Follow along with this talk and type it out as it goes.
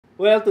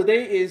Well,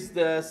 today is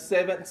the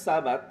seventh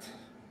Sabbath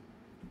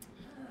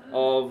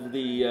of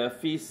the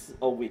Feast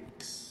of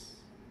Weeks.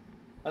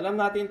 Alam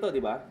natin to, di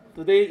ba?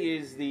 Today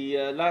is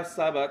the last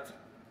Sabbath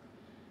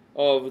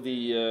of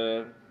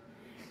the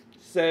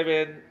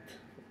seventh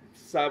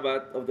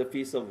Sabbath of the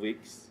Feast of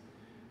Weeks.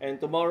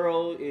 And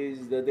tomorrow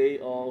is the day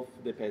of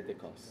the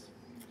Pentecost.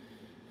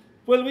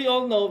 Well, we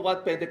all know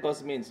what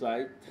Pentecost means,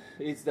 right?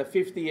 It's the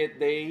 50th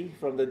day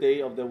from the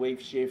day of the wave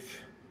shift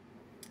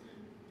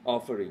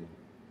offering.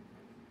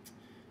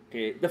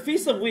 Okay, the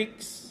Feast of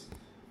Weeks,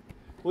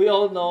 we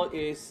all know,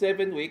 is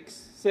 7 weeks.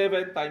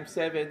 7 times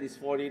 7 is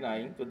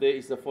 49. Today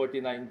is the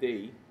 49th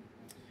day.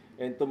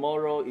 And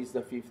tomorrow is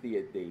the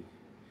 50th day.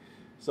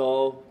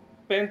 So,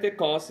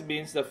 Pentecost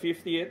means the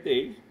 50th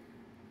day.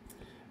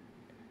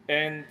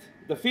 And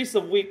the Feast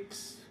of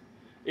Weeks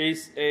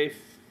is a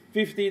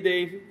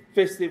 50-day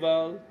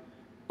festival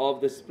of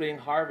the spring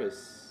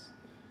harvest,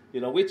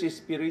 which is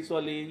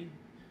spiritually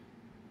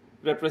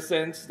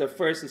represents the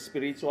first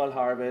spiritual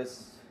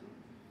harvest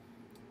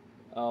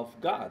of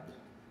God.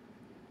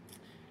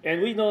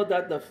 And we know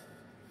that the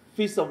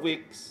Feast of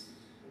Weeks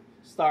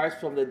starts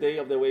from the day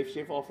of the wave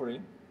shift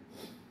offering.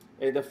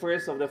 And the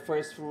first of the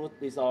first fruit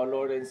is our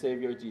Lord and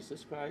Savior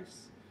Jesus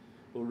Christ,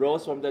 who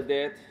rose from the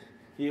dead.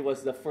 He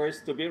was the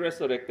first to be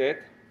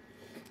resurrected.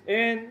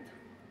 And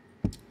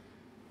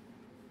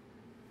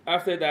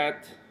after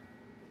that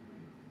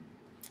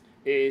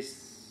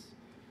is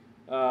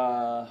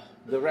the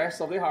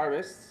rest of the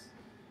harvest,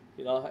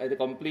 at the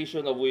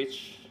completion of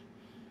which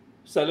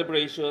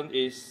celebration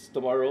is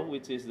tomorrow,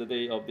 which is the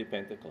day of the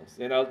Pentecost.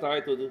 And I'll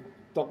try to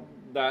talk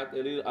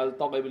I'll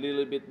talk a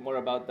little bit more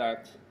about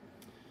that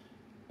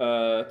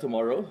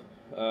tomorrow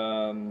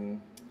in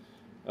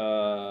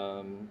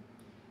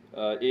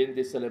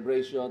the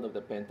celebration of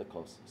the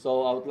Pentecost.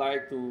 So I would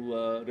like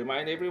to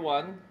remind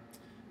everyone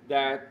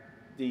that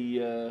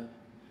the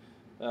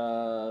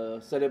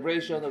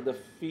celebration of the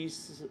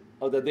feast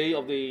of the day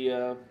of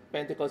the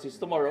Pentecost is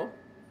tomorrow.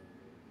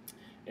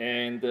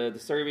 And the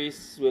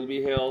service will be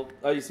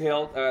is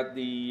held at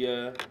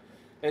the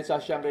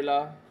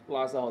Shangri-La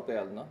Plaza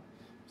Hotel. No?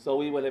 So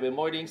we will have a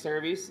morning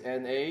service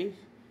and a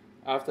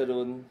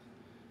afternoon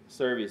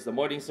service. The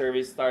morning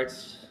service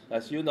starts,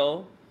 as you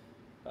know,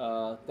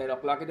 10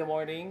 o'clock in the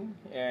morning,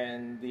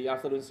 and the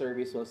afternoon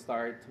service will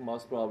start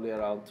most probably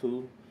around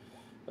 2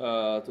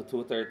 to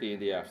 2:30 in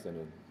the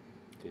afternoon.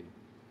 Okay.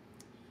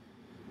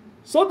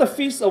 So the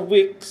Feast of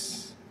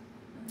Weeks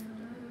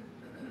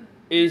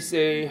is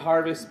a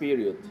harvest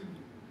period,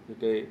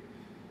 okay,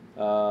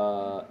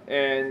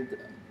 and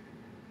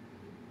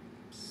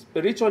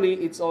spiritually,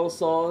 it's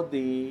also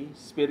the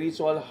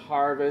spiritual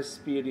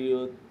harvest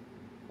period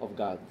of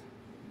God,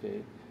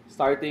 okay,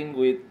 starting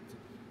with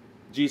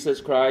Jesus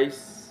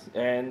Christ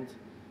and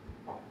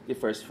the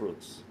first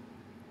fruits.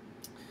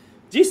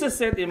 Jesus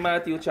said in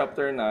Matthew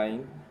chapter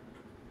 9,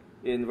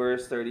 in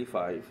verse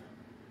 35,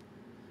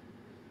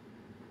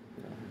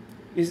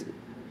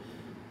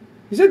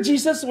 He said,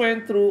 Jesus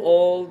went through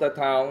all the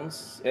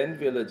towns and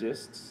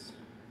villages,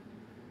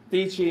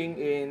 teaching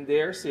in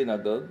their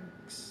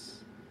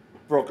synagogues,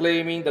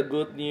 proclaiming the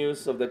good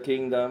news of the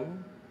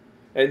kingdom,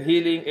 and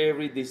healing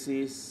every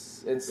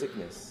disease and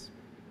sickness.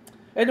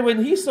 And when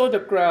he saw the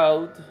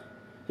crowd,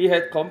 he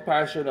had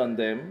compassion on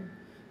them,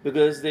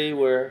 because they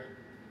were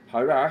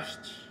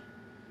harassed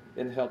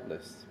and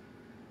helpless,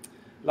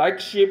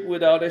 like sheep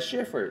without a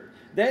shepherd.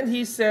 Then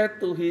he said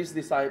to his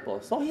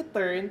disciples, so he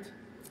turned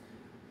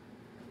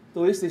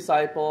to his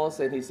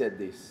disciples and he said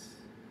this.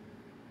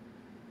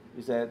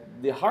 He said,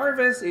 the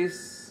harvest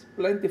is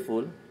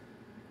plentiful,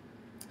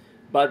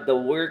 but the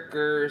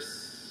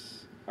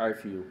workers are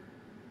few.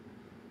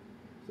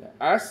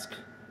 Ask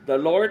the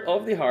Lord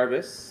of the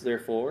harvest,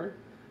 therefore,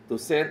 to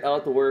send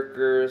out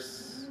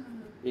workers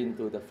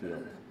into the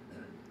field.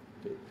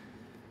 Okay.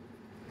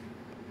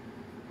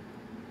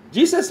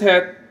 Jesus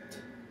had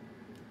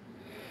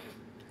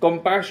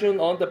compassion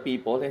on the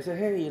people. He said,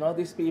 hey,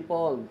 these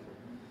people,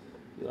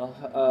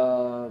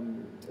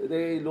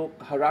 they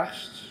look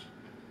harassed,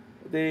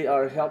 they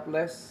are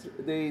helpless,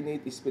 they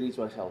need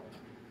spiritual help,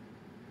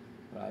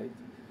 right?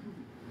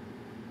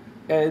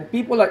 And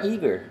people are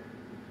eager.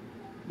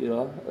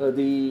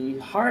 The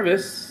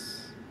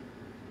harvest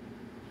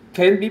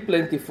can be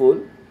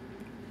plentiful,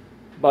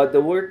 but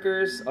the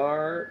workers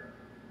are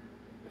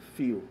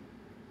few.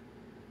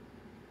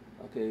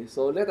 Okay,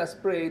 so let us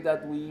pray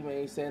that we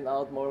may send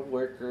out more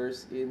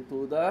workers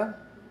into the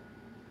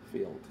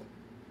field.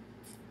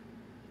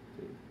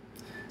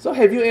 So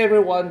have you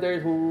ever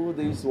wondered who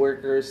these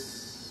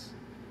workers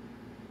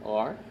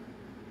are?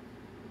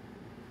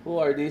 Who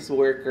are these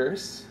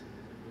workers?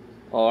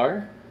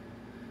 And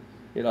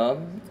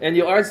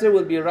your answer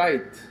will be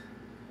right.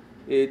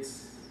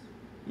 It's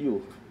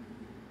you.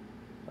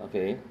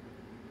 Okay?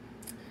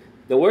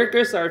 The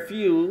workers are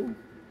few,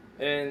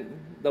 and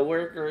the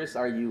workers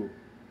are you.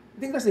 I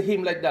think that's a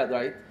hymn like that,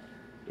 right?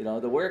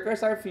 The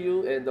workers are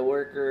few, and the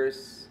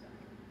workers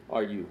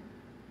are you.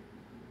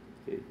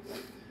 Okay.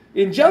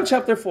 In John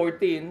chapter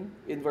 14,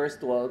 in verse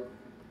 12,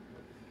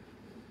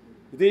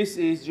 This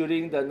is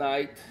during the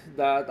night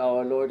that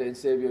our Lord and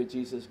Savior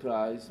Jesus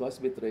Christ was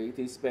betrayed.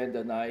 He spent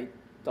the night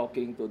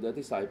talking to the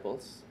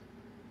disciples.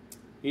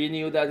 He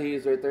knew that he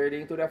is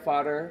returning to the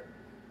Father,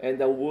 and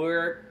the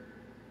work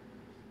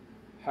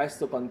has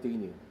to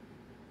continue.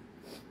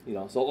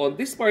 So on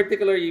this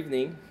particular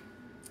evening,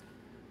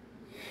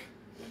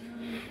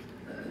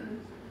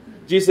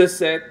 Jesus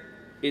said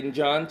in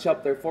John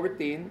chapter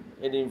 14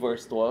 and in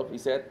verse 12, he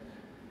said,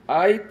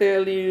 I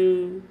tell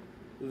you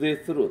the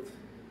truth.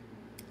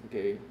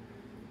 Okay.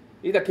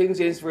 In the King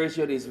James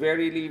Version is,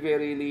 verily,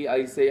 verily,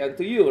 I say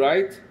unto you,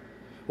 right?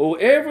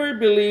 Whoever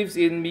believes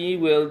in me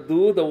will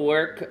do the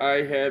work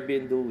I have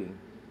been doing.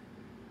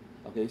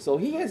 Okay, so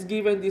he has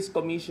given this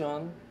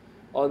commission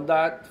on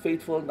that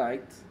fateful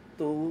night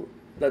to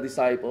the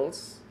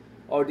disciples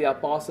or the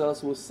apostles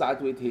who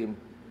sat with him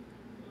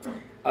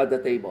at the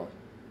table.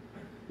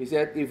 He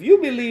said, if you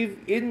believe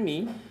in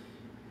me,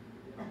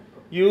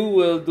 you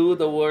will do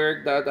the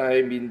work that I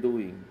have been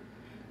doing.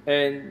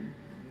 And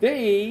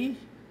they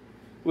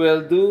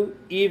will do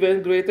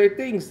even greater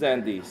things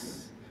than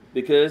this,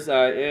 because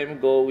I am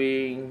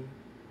going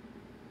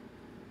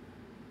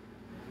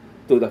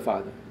to the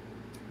Father.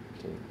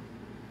 Okay.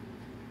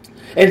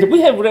 And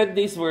we have read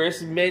this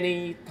verse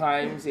many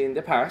times in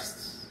the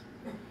past,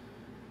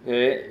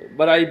 okay,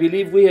 but I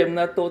believe we have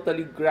not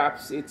totally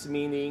grasped its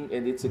meaning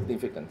and its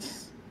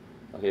significance.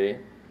 Okay.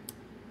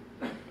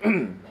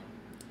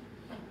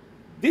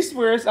 This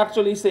verse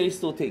actually says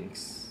two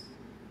things.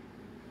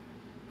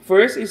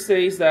 First, it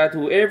says that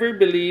whoever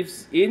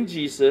believes in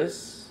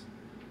Jesus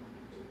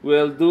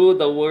will do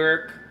the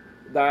work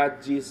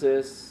that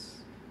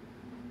Jesus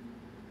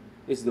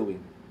is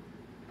doing.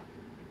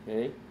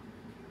 Okay?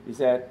 He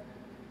said,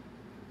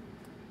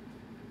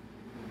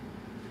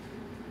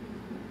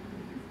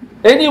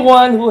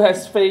 anyone who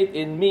has faith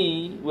in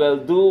me will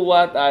do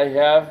what I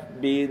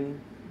have been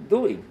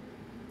doing.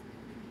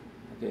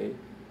 Okay?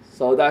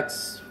 So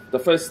that's the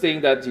first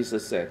thing that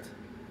Jesus said.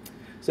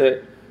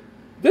 So,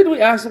 then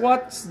we ask,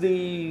 what's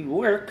the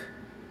work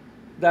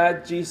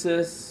that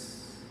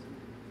Jesus,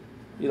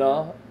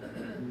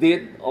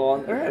 did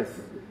on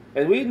earth?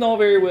 And we know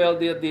very well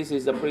that this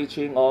is the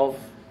preaching of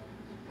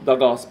the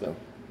gospel.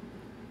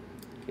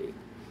 Okay.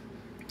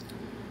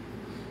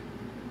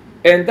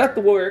 And that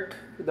work,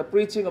 the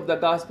preaching of the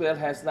gospel,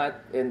 has not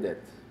ended.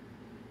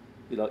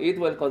 It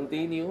will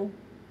continue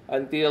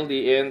until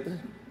the end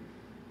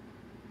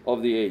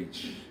of the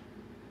age.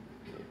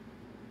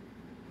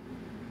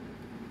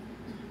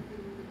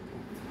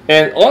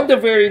 And on the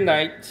very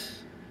night,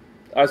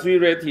 as we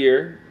read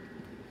here,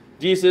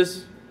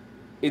 Jesus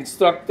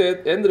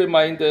instructed and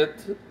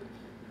reminded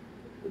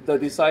the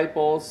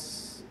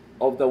disciples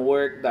of the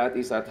work that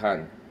is at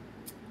hand.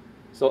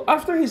 So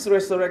after his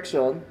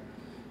resurrection,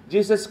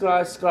 Jesus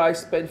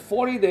Christ spent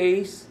 40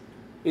 days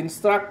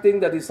instructing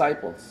the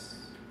disciples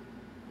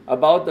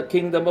about the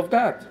kingdom of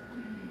God,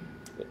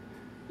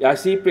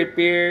 as he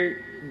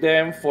prepared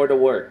them for the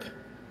work.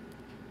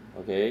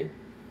 Okay?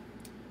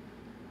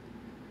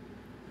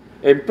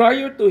 And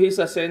prior to his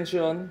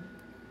ascension,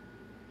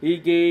 he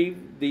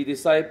gave the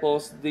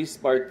disciples this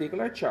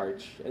particular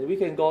charge. And we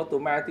can go to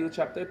Matthew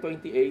chapter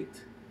 28,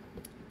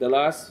 the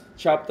last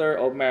chapter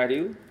of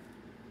Matthew.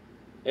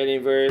 And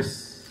in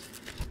verse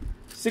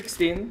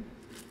 16,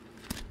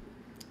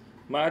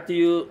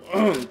 Matthew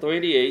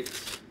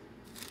 28,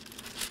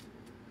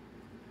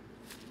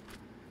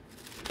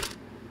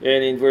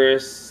 and in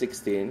verse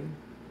 16,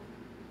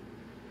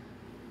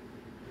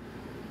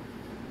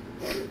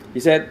 he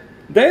said,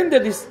 Then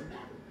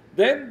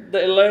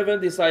the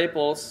 11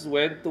 disciples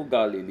went to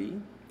Galilee,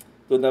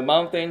 to the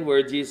mountain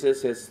where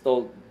Jesus has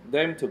told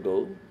them to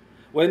go.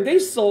 When they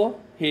saw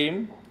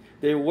him,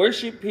 they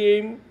worshipped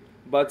him,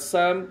 but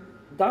some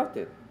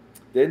doubted.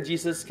 Then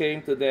Jesus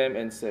came to them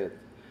and said,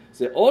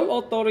 all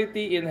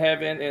authority in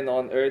heaven and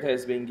on earth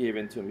has been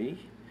given to me.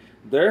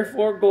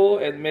 Therefore go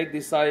and make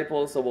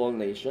disciples of all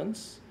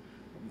nations,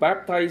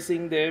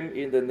 baptizing them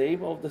in the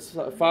name of the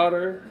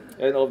Father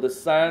and of the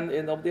Son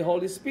and of the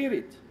Holy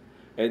Spirit,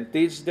 and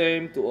teach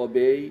them to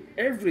obey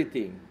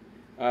everything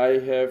I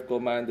have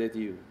commanded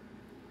you.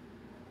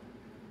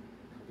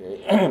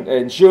 Okay.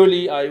 And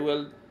surely I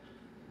will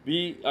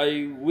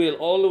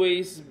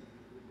always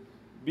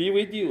be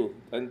with you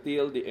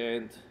until the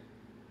end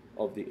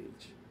of the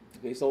age.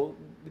 Okay, so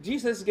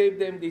Jesus gave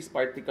them this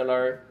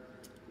particular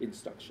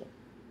instruction.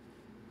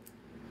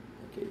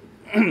 Okay.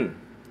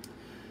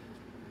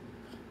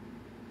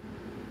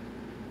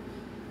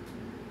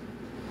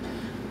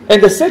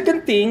 And the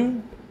second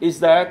thing is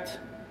that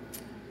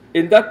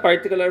in that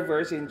particular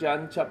verse in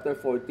John chapter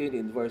 14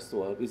 in verse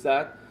 12 is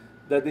that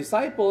the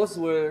disciples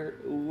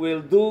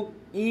will do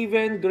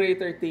even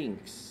greater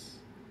things,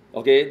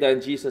 okay,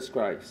 than Jesus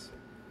Christ.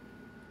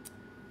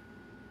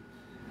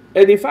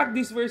 And in fact,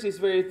 this verse is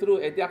very true.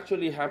 It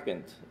actually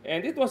happened.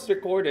 And it was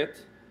recorded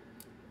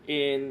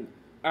in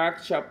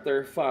Acts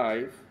chapter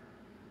 5,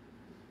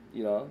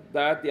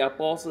 that the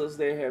apostles,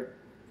 they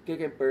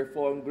can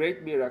perform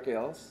great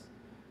miracles.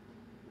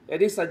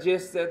 And it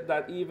suggested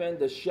that even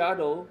the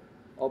shadow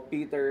of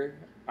Peter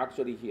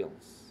actually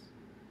heals.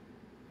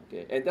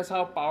 Okay, and that's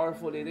how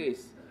powerful it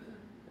is.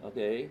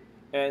 Okay,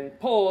 and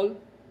Paul,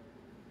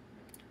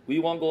 we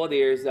won't go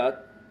there. Is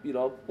that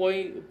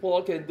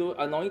Paul can do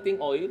anointing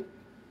oil,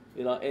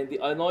 and the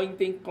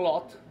anointing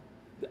cloth,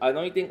 the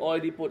anointing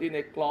oil he put in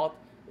a cloth,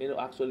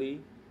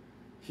 actually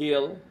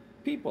heal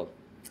people.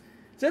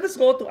 So let's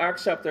go to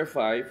Acts chapter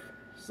 5,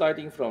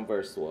 starting from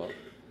verse 12.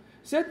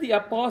 Said the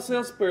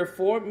apostles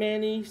performed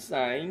many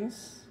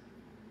signs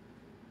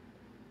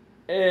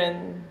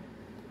and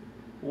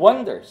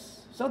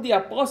wonders. So the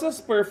apostles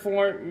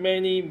performed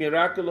many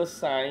miraculous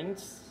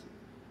signs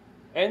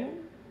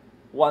and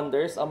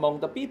wonders among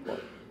the people.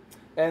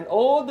 And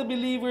all the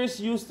believers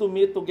used to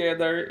meet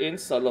together in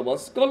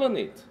Solomon's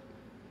colonnade.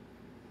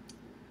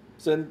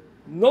 So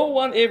no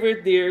one ever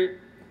dared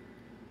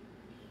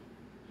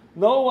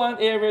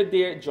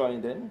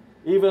join them,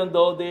 even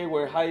though they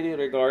were highly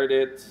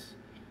regarded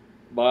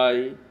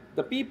by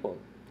the people.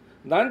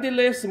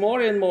 Nonetheless,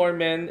 more and more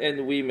men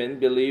and women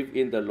believed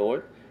in the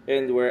Lord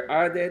and were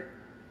added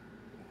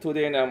to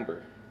their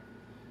number.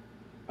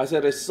 As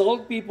a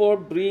result, people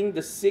bring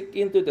the sick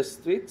into the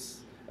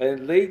streets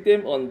and lay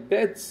them on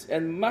beds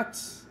and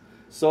mats,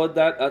 so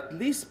that at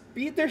least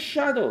Peter's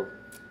shadow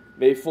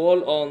may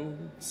fall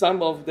on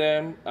some of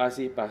them as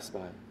he passed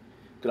by.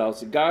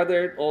 Crowds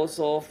gathered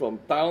also from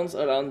towns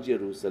around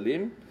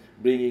Jerusalem,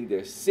 bringing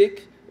their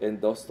sick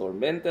and those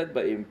tormented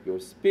by impure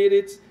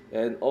spirits,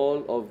 and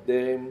all of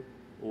them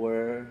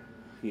were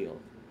healed.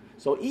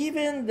 So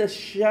even the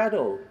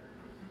shadow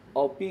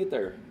of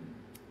Peter,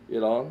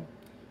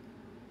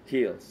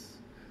 heals.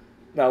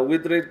 Now,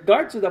 with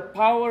regard to the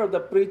power of the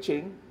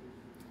preaching,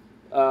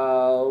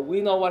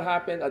 we know what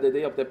happened at the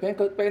day of the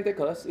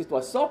Pentecost. It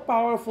was so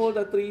powerful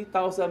that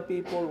 3,000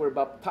 people were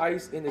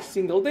baptized in a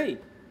single day.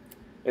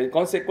 And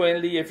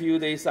consequently, a few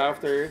days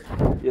after,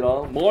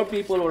 more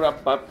people were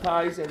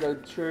baptized and the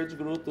church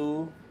grew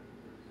to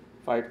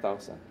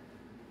 5,000.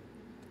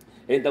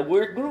 And the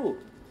word grew.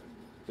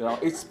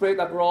 It spread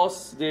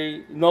across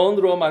the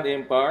known Roman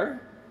Empire,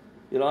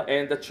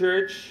 and the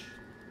church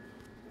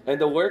and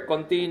the work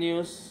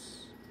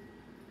continues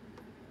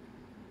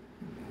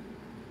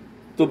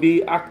to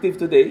be active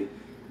today.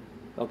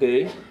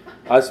 Okay?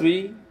 As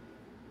the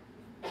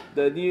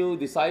new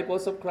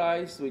disciples of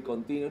Christ, we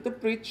continue to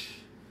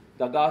preach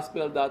the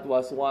gospel that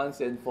was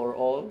once and for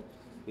all,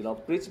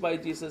 preached by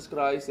Jesus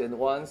Christ and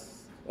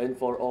once and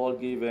for all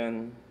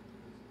given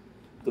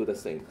to the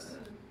saints.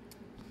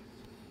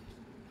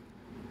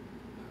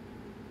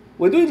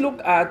 When we look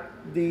at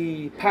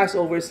the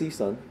Passover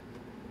season,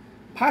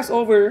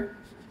 Passover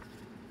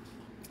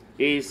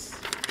is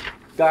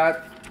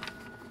God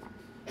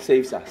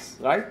saves us,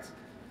 right?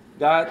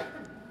 God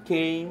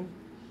came,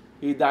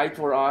 He died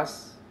for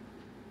us,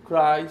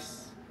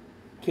 Christ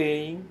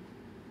came,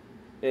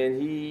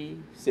 and He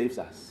saves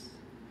us.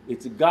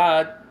 It's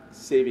God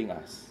saving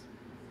us.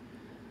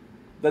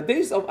 The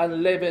days of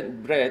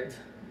unleavened bread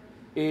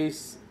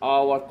is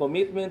our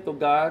commitment to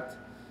God,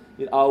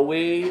 our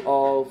way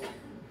of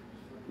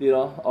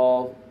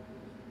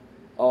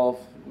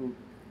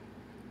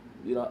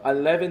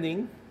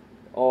unleavening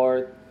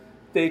or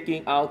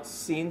taking out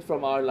sin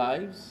from our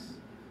lives.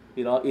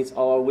 It's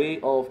our way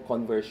of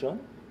conversion.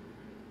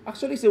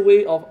 Actually, it's a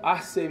way of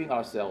us saving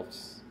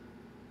ourselves,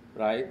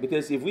 right?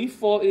 Because if we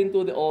fall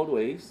into the old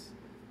ways,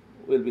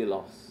 we'll be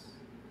lost.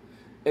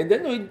 And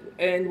then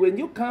when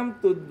you come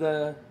to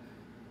the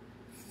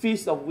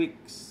Feast of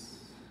Weeks,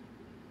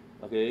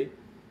 okay,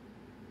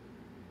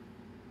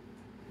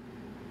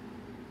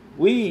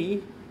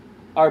 we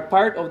are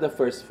part of the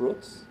first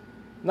fruits.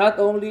 Not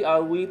only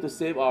are we to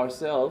save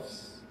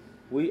ourselves,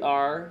 we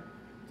are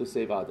to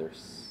save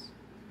others.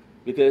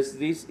 Because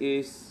this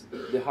is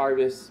the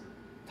harvest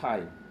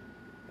time.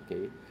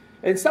 Okay?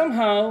 And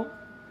somehow,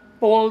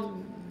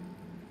 Paul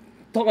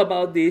talked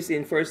about this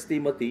in 1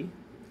 Timothy.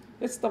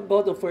 Let's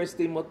go to 1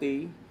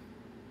 Timothy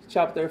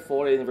chapter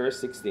 4 and verse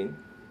 16.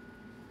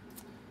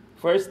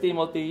 1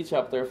 Timothy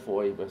chapter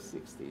 4 and verse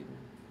 16.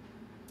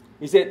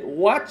 He said,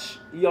 watch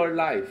your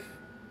life.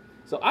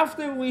 So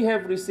after we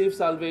have received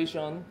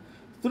salvation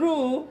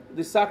through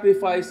the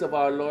sacrifice of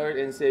our Lord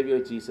and Savior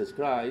Jesus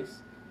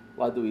Christ,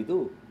 what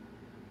do?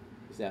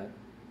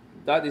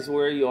 That is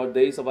where your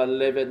days of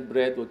unleavened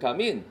bread will come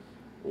in.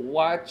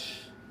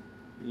 Watch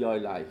your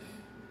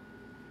life.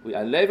 We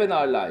unleaven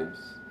our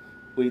lives.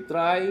 We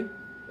try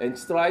and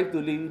strive to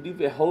live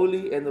a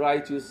holy and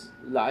righteous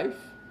life,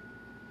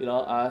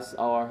 as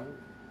our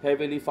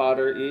Heavenly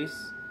Father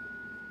is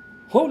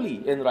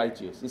holy and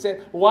righteous. He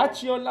said,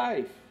 watch your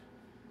life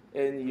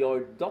and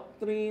your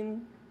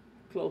doctrine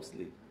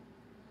closely.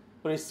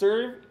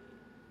 Persevere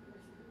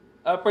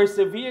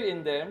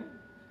in them,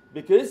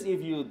 because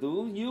if you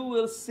do, you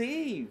will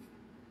save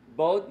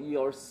both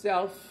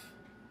yourself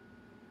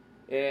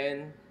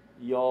and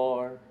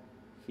your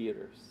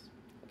hearers.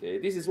 Okay,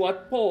 this is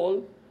what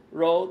Paul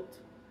wrote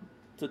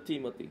to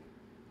Timothy.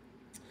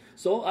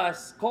 So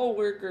as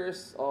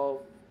co-workers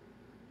of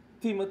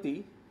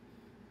Timothy,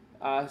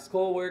 as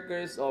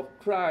co-workers of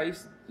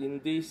Christ in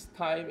this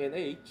time and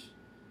age,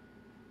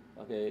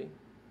 okay,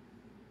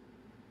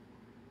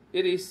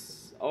 it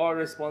is our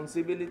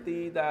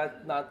responsibility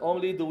that not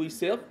only do we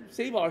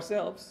save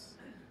ourselves,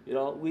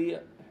 we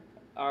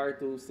are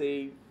to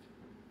save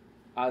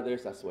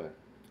others as well.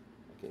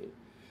 Okay.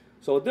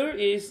 So there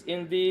is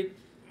indeed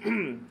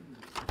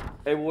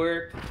a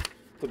work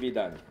to be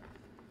done.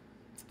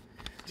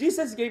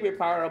 Jesus gave a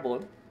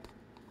parable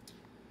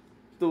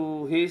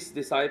to his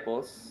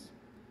disciples,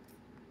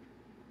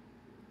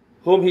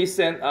 whom he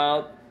sent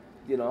out,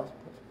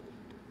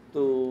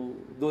 to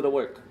do the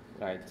work,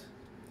 right?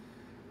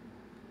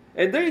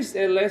 And there is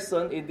a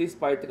lesson in this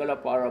particular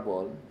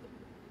parable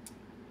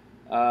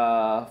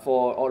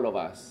for all of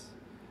us.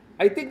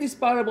 I think this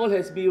parable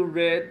has been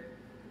read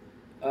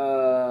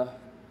a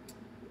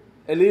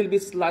little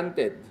bit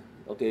slanted,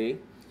 okay,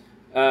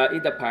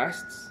 in the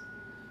past.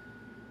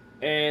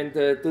 And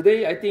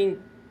today, I think,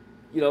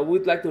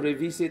 we'd like to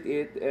revisit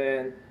it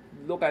and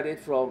look at it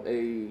from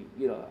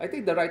I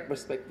think the right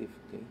perspective,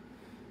 okay.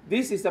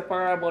 This is the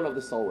parable of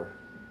the sower,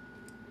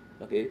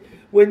 okay.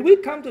 When we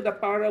come to the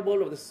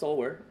parable of the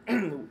sower,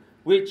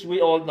 which we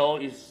all know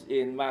is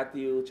in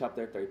Matthew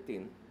chapter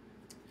 13,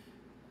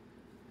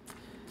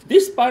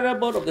 this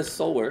parable of the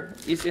sower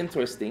is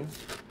interesting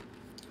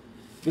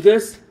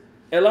because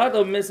a lot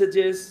of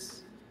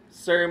messages,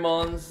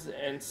 sermons,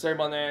 and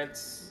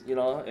sermonettes,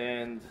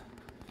 and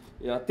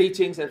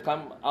teachings have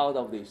come out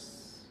of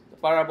this, the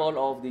parable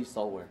of the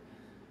sower.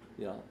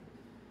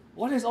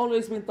 What has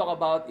always been talked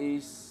about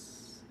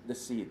is the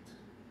seed,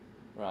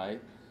 right?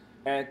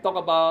 And talk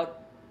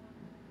about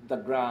the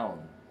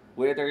ground,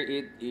 whether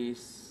it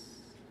is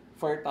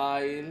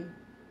fertile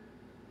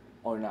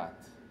or not.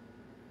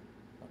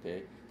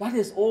 Okay? That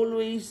has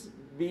always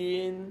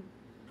been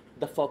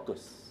the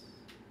focus.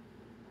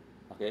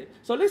 Okay?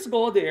 So let's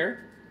go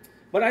there.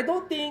 But I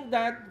don't think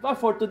that, but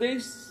for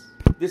today's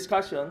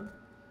discussion,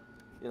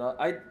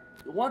 I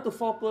want to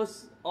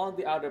focus on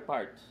the other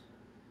part.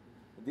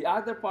 The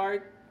other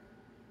part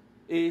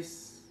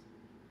is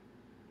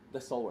the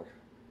sower,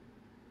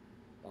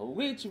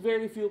 which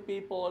very few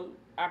people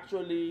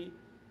actually,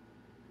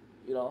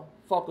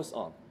 focus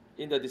on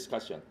in the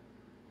discussion.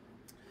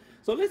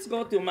 So let's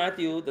go to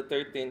Matthew, the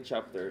 13th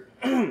chapter,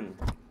 and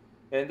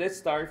let's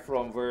start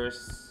from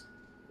verse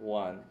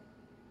 1.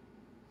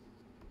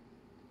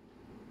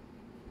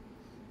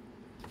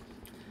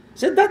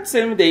 So that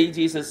same day,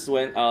 Jesus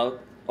went out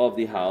of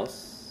the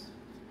house,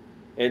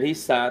 and he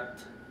sat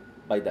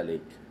by the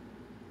lake.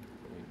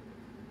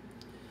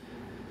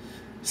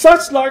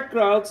 Such large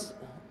crowds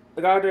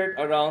gathered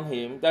around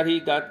him that he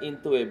got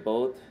into a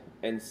boat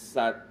and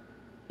sat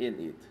in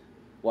it,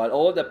 while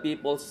all the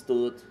people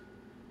stood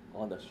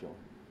on the shore.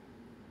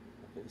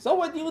 Okay. So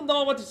when you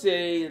know what is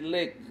a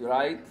lake,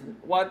 right?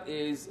 What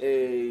is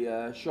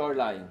a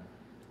shoreline?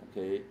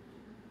 Okay.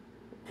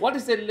 What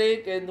is a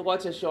lake and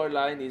what's a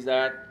shoreline is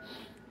that,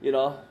 it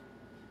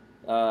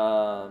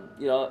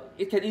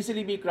can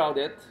easily be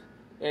crowded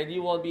and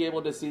you won't be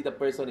able to see the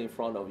person in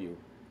front of you.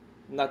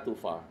 Not too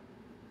far.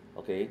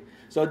 Okay?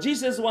 So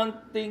Jesus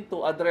wanting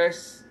to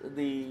address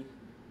the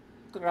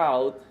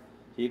crowd,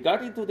 he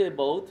got into the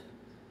boat,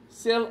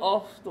 sailed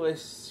off to a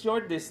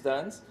short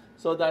distance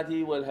so that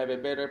he will have a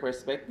better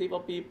perspective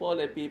of people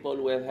and people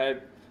will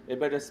have a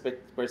better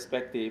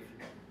perspective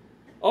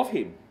of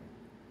him.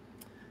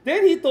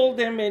 Then he told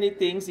them many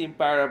things in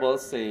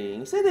parables,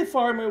 saying, said a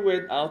farmer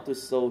went out to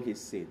sow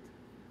his seed.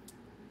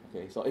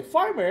 Okay, so a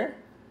farmer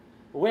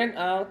went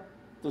out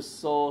to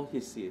sow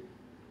his seed.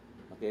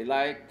 Okay,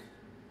 like,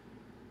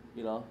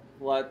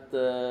 what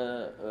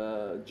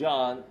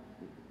John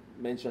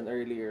mentioned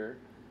earlier.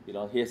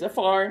 He has a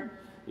farm.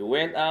 He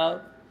went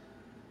out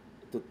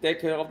to take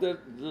care of the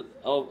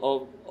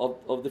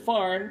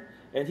farm,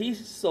 and he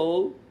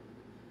sowed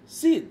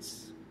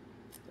seeds.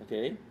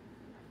 Okay.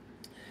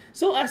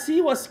 So as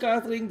he was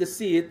scattering the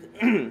seed,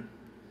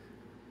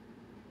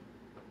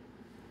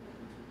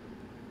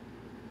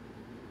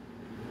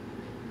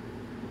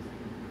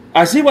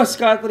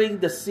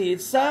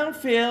 some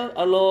fell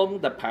along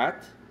the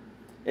path,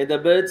 and the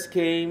birds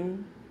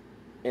came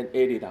and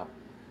ate it up.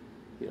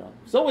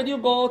 So when you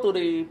go to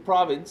the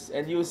province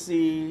and you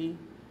see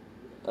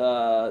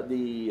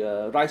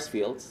the rice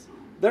fields,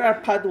 there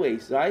are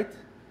pathways, right?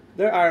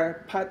 There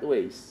are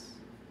pathways,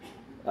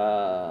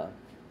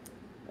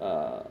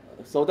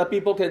 so that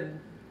people can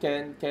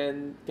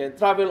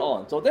travel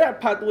on. So there are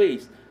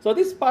pathways. So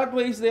these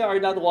pathways, they are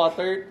not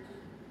watered,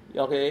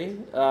 okay?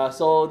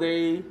 So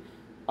they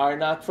are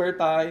not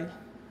fertile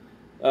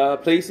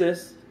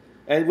places.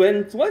 And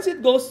once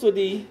it goes to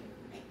the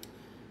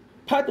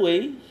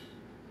pathway,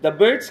 the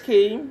birds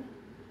came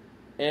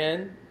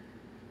and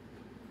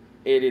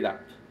ate it up.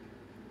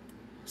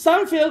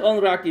 Some fell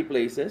on rocky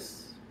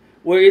places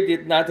where it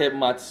did not have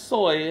much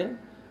soil.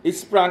 It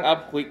sprang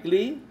up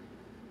quickly,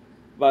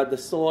 but the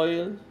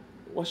soil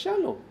was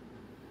shallow.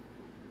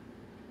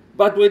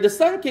 But when the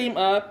sun came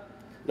up,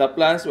 the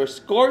plants were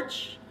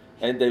scorched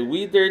and they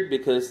withered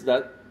because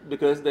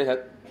they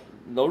had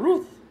no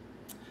root.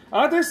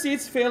 Other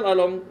seeds fell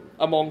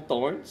among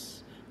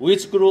thorns,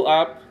 which grew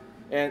up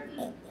and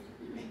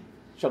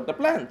choked the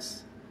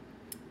plants.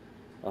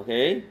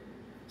 Okay?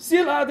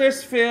 Still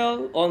others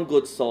fell on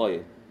good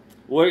soil,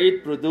 where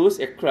it produced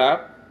a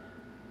crop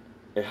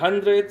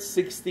 160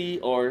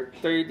 or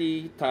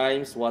 30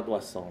 times what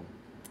was sown.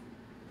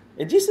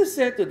 And Jesus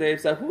said to them,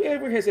 that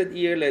whoever has an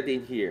ear, let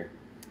him hear.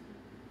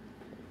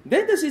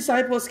 Then the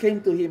disciples came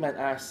to him and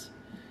asked,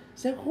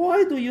 said,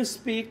 why do you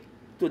speak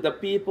to the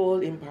people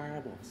in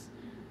parables?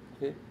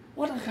 Okay.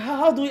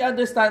 How do we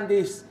understand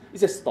this?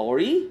 It's a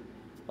story.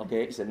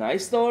 Okay, it's a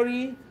nice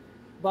story.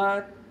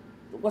 But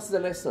what's the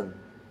lesson?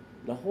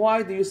 Now,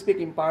 why do you speak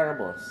in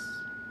parables?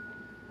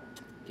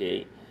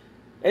 Okay.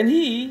 And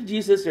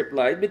Jesus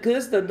replied,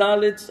 because the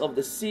knowledge of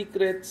the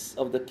secrets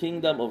of the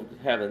kingdom of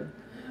heaven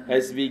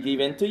has been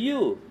given to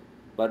you,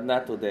 but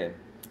not to them.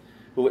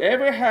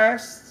 Whoever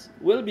has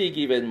will be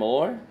given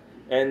more,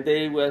 and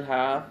they will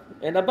have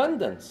an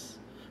abundance.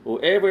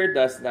 Whoever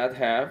does not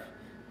have,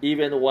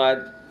 even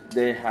what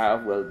they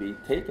have will be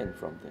taken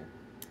from them.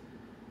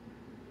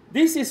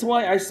 This is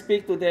why I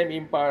speak to them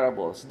in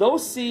parables. Though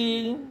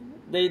seeing,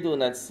 they do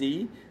not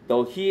see.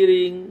 Though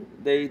hearing,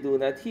 they do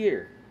not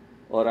hear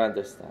or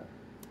understand.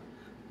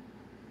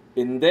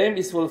 In them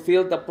is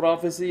fulfilled the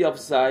prophecy of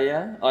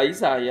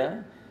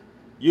Isaiah.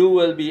 You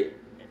will be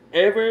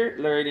ever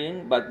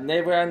learning, but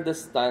never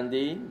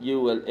understanding. You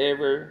will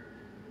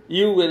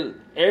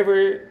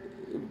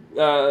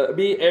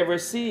be ever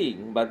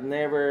seeing, but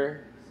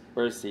never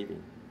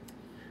perceiving.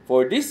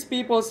 For this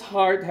people's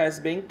heart has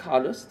been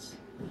calloused.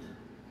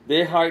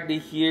 They hardly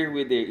hear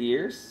with their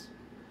ears,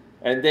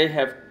 and they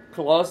have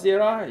closed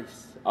their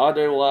eyes.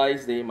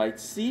 Otherwise, they might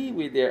see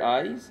with their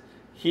eyes,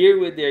 hear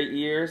with their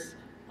ears,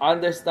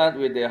 understand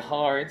with their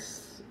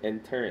hearts,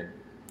 and turn,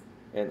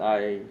 and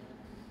I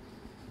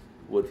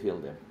would heal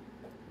them.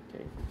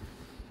 Okay.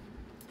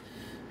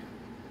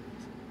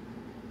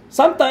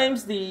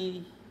 Sometimes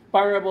the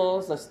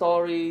parables, the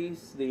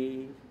stories,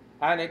 the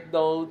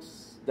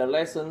anecdotes, the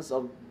lessons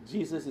of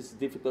Jesus is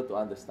difficult to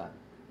understand.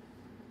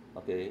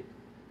 Okay.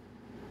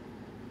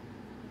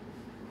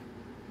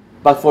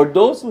 But for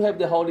those who have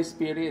the Holy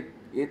Spirit,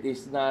 it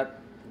is not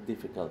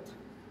difficult.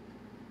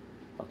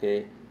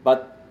 Okay?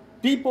 But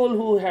people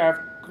who have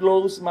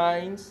closed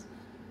minds,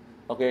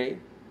 okay,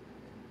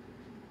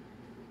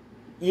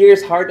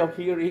 ears hard of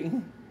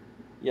hearing,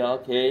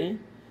 okay,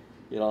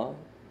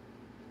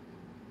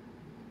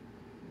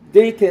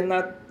 they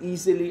cannot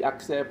easily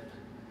accept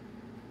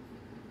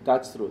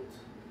God's truth.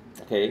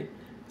 Okay?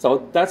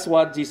 So that's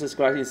what Jesus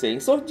Christ is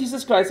saying. So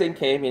Jesus Christ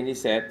came and he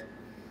said,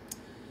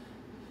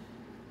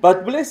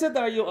 but blessed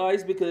are your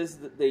eyes because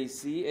they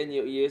see, and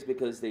your ears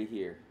because they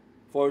hear.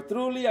 For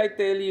truly I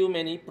tell you,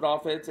 many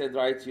prophets and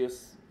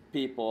righteous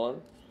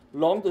people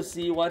long to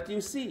see what you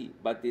see,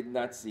 but did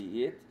not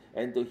see it,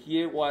 and to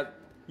hear what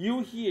you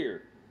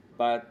hear,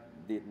 but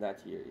did not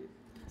hear it.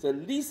 So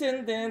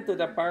listen then to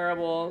the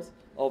parables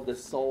of the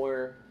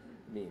sower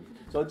mean.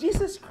 So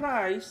Jesus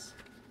Christ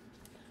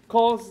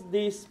calls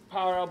this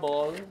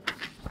parable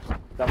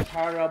the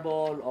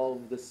parable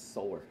of the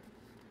sower.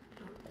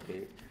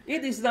 Okay?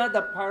 It is not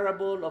the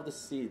parable of the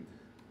seed.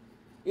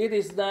 It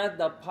is not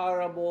the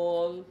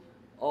parable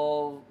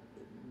of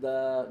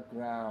the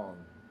ground.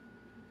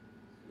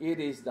 It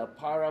is the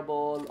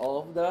parable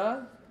of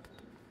the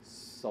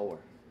sower.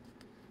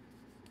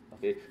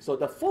 Okay, so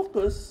the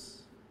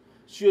focus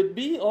should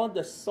be on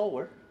the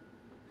sower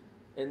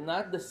and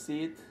not the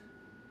seed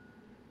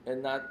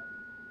and not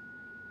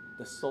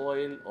the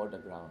soil or the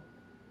ground.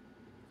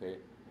 Okay?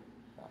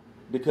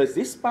 Because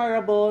this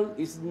parable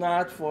is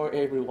not for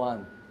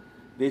everyone.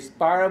 This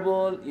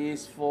parable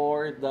is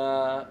for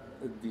the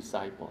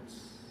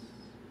disciples.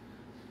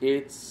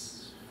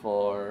 It's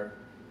for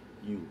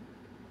you.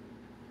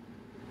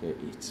 Okay,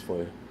 it's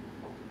for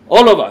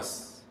all of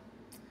us.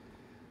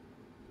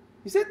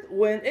 He said,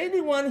 when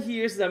anyone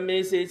hears the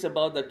message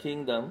about the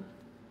kingdom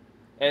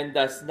and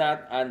does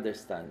not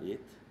understand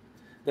it,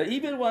 the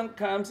evil one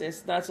comes and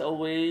snatches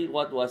away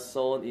what was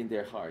sown in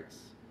their hearts.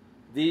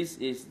 This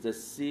is the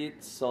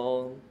seed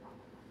sown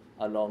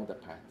along the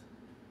path.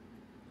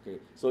 Okay,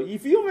 so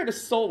if you were the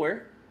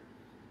sower,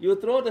 you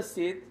throw the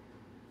seed,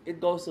 it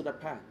goes to the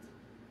path.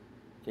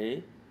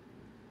 Okay?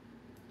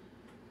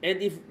 And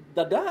if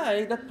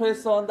that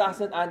person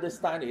doesn't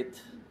understand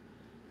it,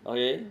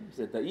 okay,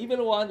 so the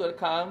evil one will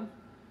come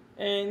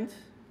and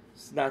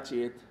snatch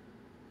it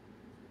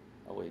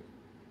away.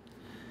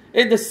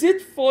 And the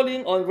seed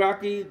falling on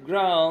rocky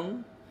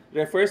ground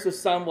refers to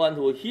someone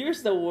who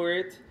hears the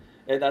word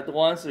and at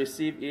once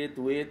receives it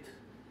with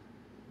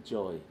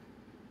joy.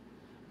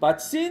 But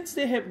since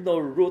they have no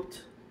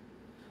root,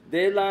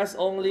 they last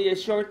only a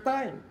short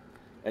time.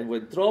 And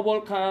when trouble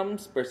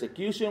comes,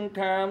 persecution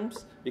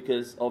comes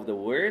because of the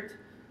word,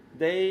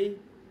 they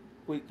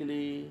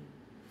quickly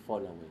fall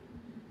away.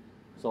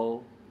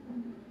 So,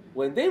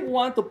 when they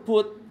want to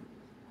put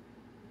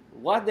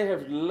what they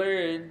have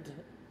learned,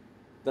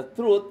 the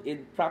truth,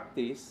 in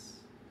practice,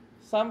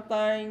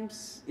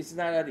 sometimes it's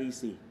not that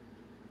easy.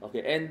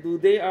 Okay,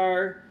 and they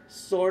are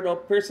sort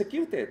of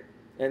persecuted,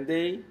 and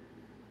they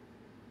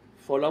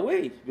fall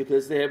away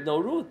because they have no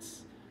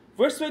roots.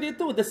 Verse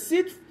 22, the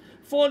seed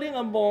falling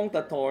among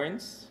the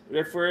thorns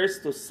refers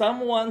to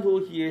someone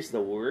who hears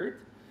the word,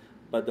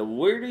 but the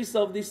worries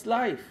of this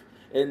life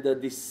and the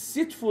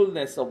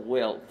deceitfulness of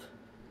wealth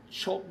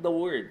choke the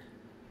word,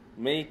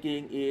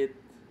 making it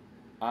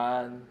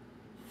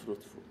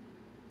unfruitful.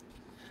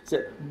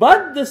 So,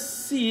 but the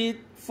seed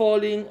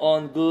falling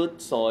on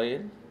good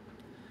soil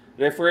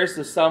refers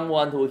to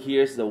someone who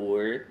hears the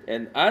word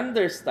and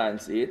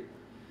understands it.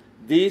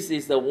 This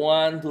is the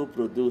one who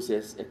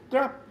produces a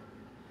crop,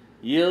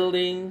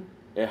 yielding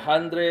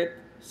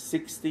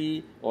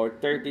 160 or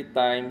 30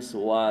 times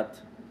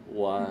what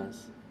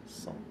was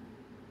sown.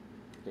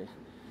 Okay.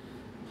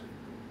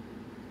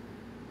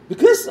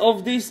 Because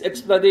of this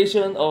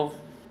explanation of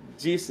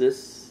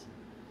Jesus,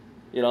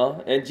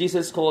 and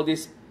Jesus called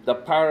this the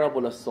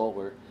parable of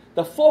sower,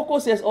 the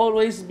focus has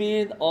always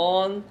been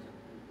on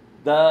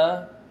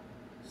the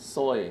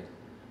soil,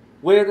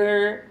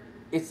 whether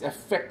it's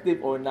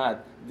effective or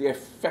not, the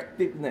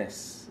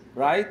effectiveness,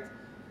 right?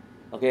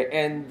 Okay,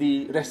 and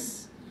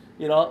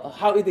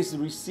how it is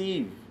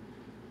received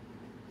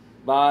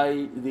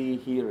by the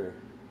hearer.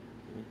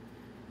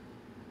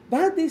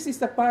 But this is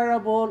the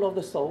parable of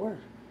the sower.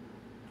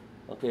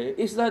 Okay,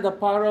 it's not the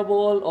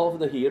parable of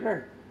the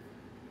hearer,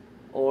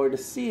 or the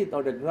seed,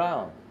 or the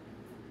ground.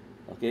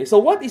 Okay, so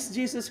what is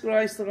Jesus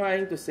Christ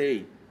trying to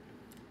say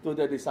to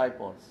the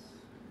disciples?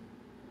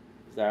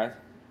 Is that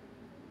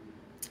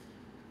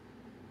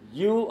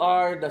you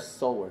are the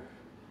sower.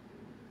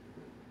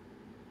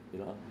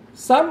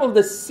 Some of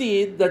the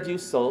seed that you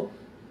sow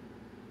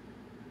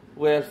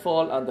will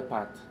fall on the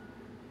path.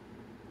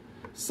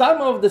 Some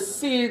of the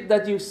seed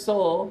that you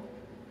sow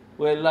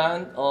will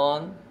land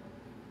on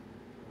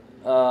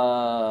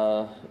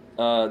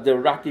the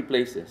rocky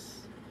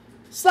places.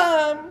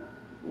 Some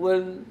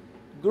will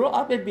grow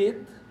up a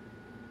bit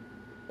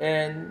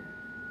and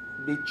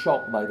be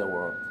choked by the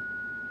world.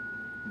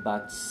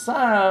 But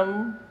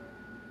some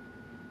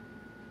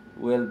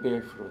will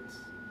bear fruit.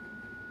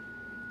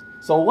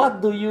 So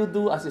what do you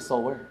do as a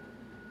sower?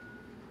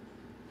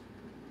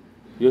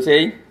 You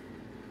say,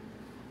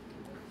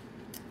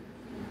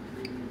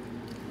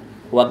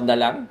 wag na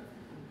lang.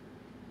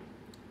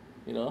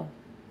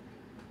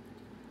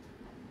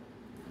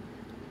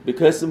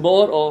 Because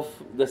more of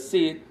the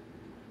seed,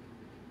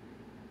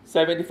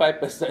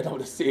 75% of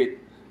the seed,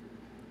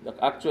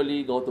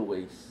 actually go to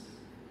waste.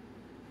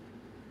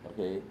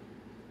 Okay?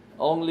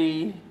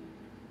 Only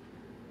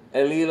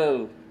a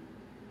little,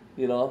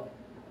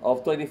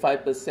 of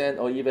 25%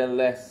 or even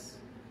less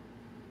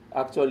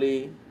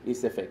actually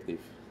is effective.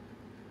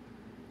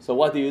 So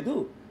what do you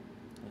do?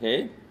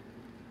 Okay?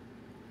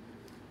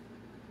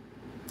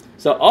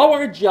 So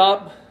our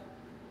job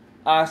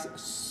as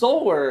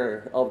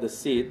sower of the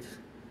seed,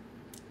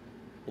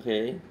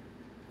 okay,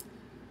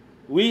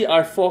 we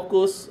are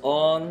focused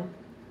on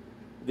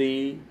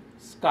the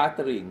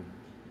scattering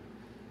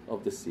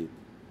of the seed.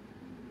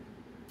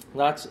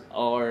 That's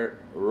our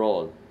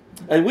role.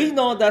 And we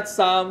know that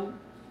some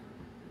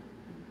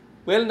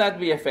will not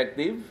be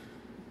effective,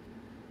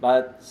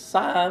 but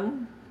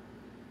some,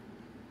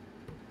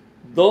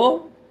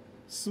 though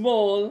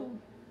small,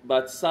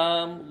 but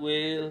some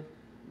will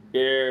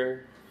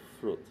bear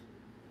fruit.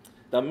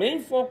 The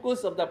main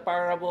focus of the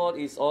parable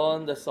is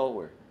on the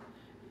sower.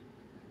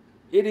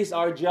 It is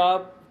our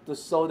job to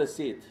sow the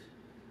seed.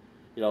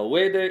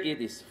 Whether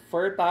it is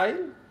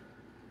fertile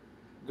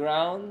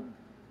ground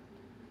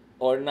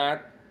or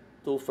not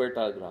too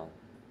fertile ground.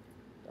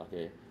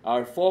 Okay.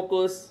 Our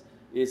focus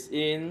is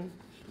in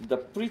the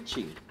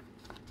preaching.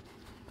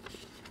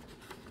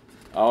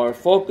 Our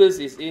focus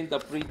is in the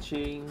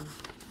preaching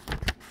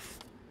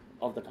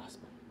of the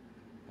gospel.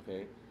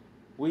 Okay.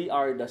 We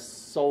are the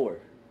sower.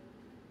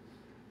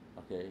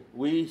 Okay.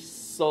 We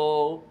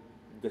sow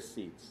the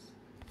seeds.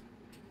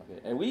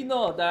 Okay. And we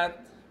know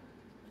that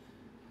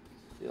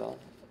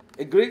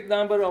a great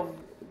number of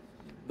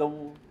the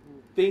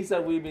things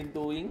that we've been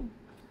doing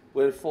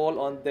will fall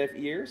on deaf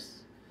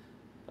ears.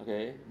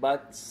 Okay.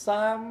 But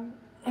some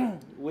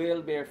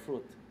will bear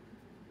fruit.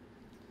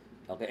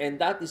 Okay. And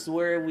that is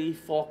where we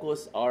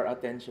focus our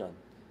attention.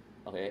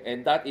 Okay.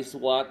 And that is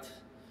what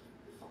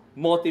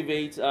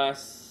motivates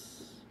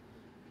us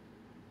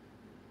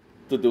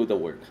to do the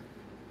work.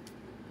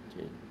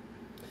 Okay.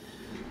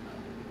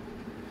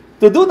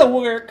 To do the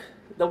work,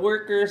 the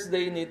workers,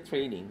 they need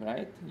training,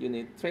 right? You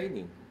need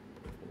training.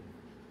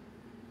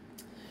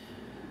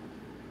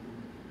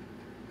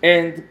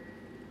 And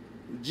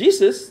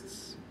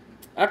Jesus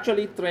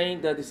actually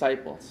trained the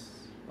disciples.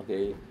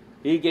 Okay.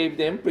 He gave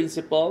them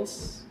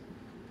principles.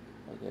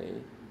 Okay.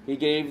 He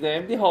gave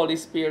them the Holy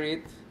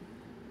Spirit.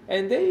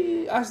 And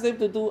they asked them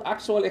to do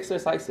actual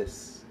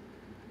exercises.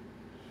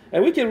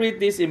 And we can read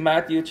this in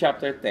Matthew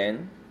chapter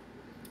 10.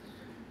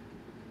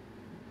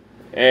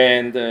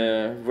 And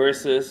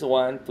verses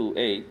 1 to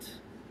 8.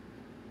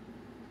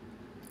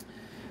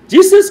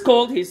 Jesus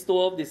called his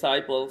 12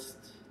 disciples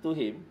to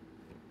him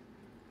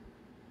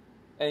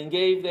and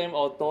gave them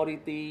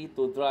authority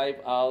to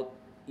drive out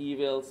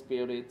evil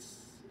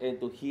spirits and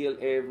to heal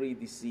every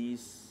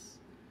disease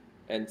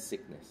and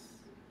sickness.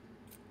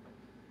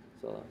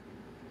 So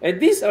And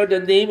these are the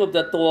name of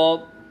the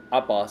 12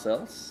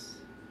 apostles.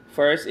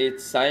 First,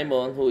 it's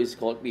Simon, who is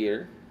called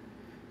Peter,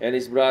 and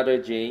his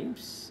brother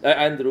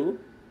Andrew,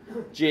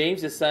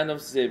 James, the son of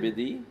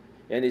Zebedee,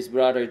 and his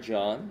brother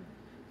John,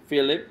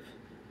 Philip,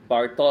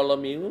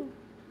 Bartholomew,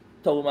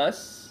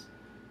 Thomas,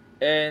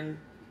 and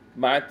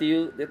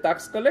Matthew, the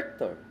tax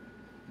collector,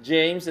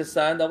 James, the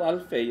son of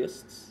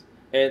Alphaeus,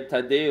 and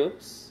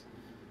Thaddeus,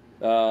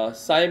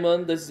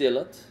 Simon the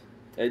Zealot,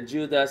 and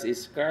Judas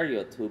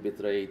Iscariot, who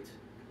betrayed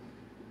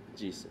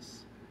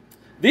Jesus.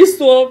 These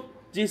 12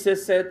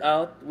 Jesus set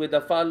out with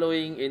the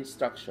following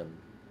instructions.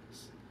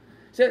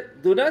 He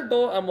said, "Do not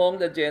go among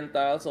the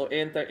Gentiles or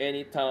enter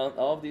any town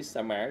of the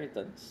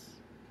Samaritans.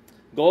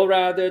 Go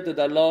rather to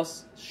the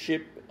lost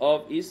sheep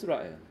of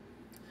Israel.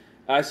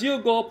 As you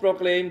go,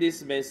 proclaim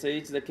this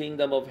message: the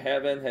kingdom of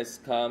heaven has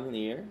come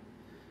near.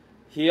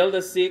 Heal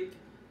the sick,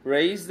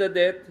 raise the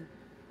dead,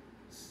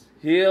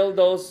 heal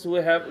those who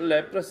have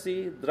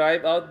leprosy,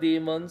 drive out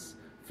demons.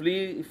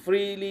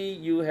 Freely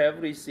you have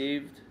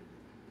received,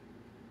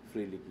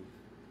 freely give."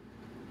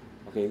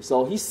 Okay,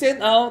 so he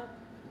sent out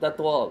the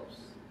 12,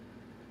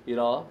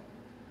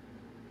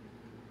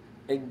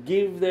 and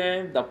give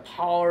them the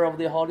power of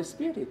the Holy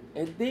Spirit.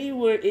 And they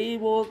were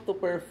able to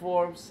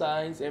perform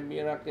signs and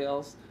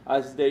miracles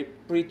as they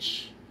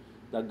preach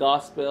the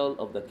gospel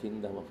of the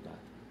kingdom of God.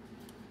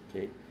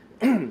 Okay.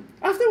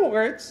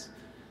 Afterwards,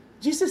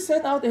 Jesus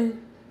sent out a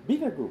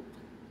bigger group.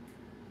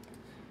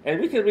 And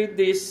we can read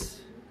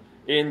this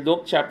in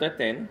Luke chapter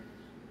 10.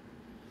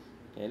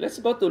 Okay, let's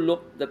go to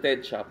Luke, the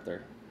 10th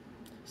chapter,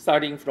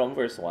 starting from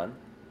verse 1.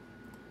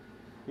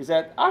 He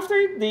said,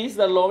 "After this,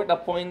 the Lord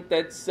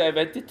appointed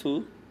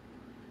 72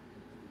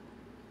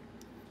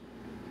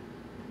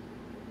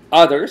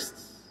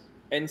 others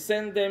and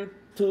sent them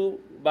 2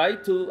 by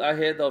 2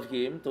 ahead of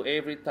him to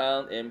every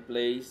town and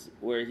place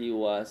where he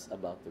was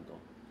about to go."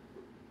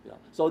 Yeah.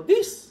 So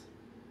this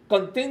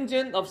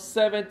contingent of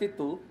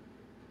 72,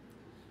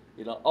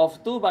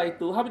 of 2 by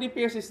 2, how many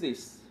pairs is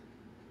this?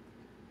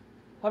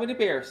 How many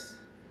pairs?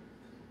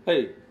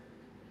 Hey,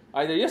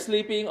 either you're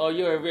sleeping or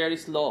you're very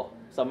slow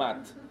sa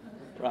math.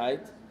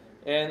 Right?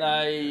 And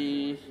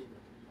I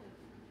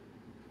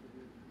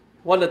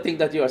want to think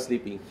that you are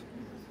sleeping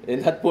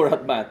and not poor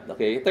at math.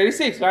 Okay?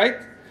 36, right?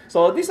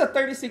 So these are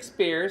 36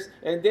 pairs,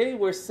 and they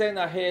were sent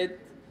ahead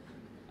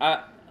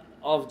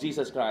of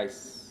Jesus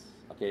Christ.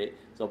 Okay?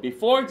 So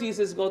before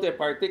Jesus go to a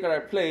particular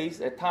place,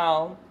 a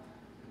town,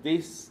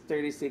 these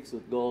 36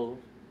 would go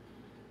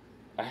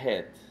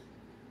ahead.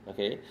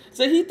 Okay?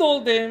 So he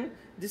told them,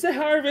 "This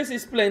harvest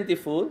is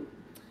plentiful,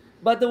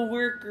 but the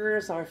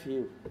workers are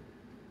few."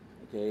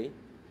 Okay?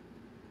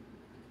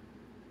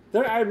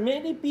 There are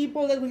many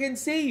people that we can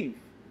save,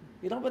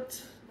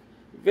 but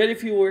very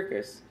few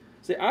workers.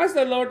 So ask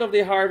the Lord of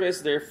the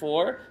harvest,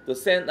 therefore, to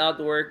send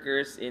out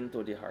workers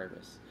into the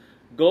harvest.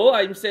 "Go,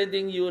 I'm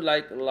sending you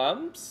like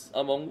lambs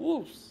among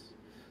wolves.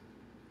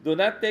 Do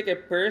not take a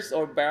purse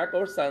or bag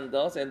or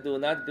sandals, and do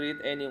not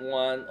greet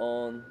anyone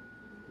on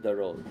the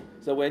road."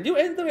 So when you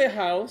enter a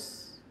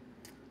house,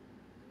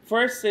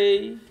 first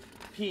say,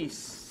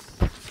 "Peace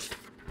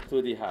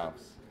to the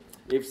house."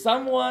 If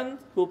someone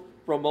who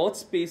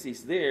promotes peace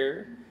is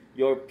there,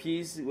 your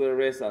peace will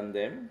rest on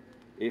them.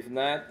 If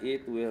not,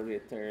 it will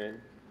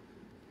return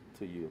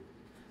to you.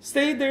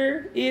 Stay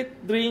there,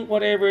 eat, drink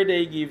whatever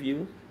they give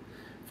you,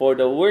 for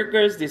the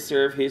workers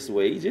deserve his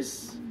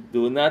wages.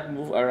 Do not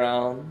move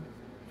around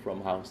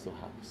from house to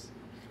house.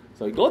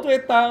 So you go to a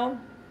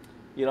town,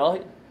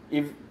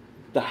 if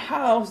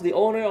the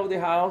owner of the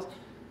house,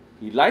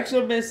 he likes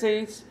your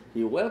message,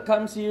 he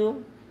welcomes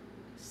you,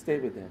 stay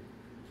with them.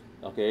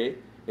 Okay?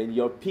 And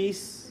your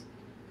peace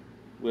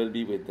will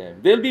be with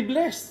them. They'll be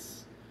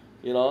blessed,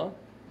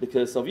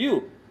 because of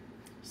you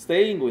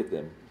staying with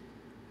them.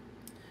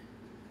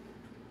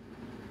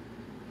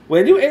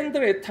 When you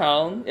enter a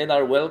town and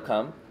are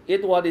welcome,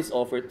 eat what is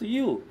offered to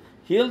you.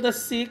 Heal the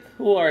sick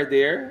who are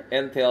there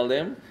and tell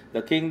them,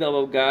 the kingdom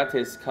of God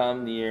has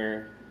come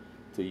near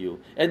to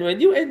you. And when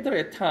you enter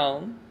a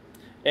town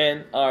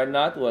and are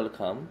not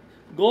welcome,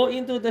 go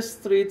into the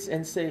streets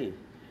and say,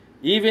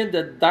 even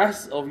the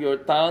dust of your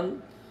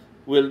town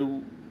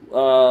will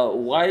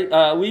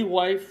we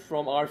wipe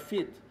from our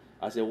feet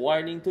as a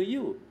warning to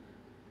you.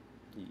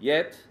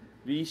 Yet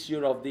be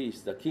sure of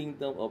this, the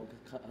kingdom of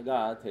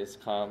God has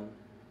come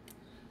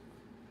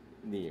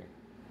near.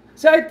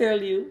 So I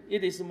tell you,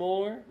 it is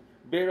more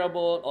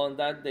bearable on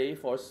that day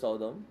for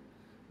Sodom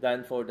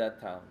than for that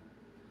town.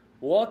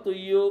 Woe to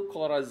you,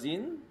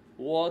 Chorazin!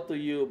 Woe to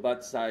you,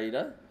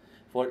 Bethsaida!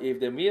 For if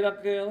the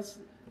miracles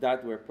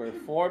that were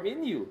performed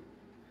in you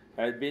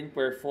had been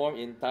performed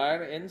in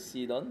Tyre and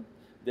Sidon,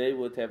 they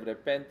would have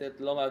repented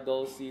long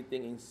ago,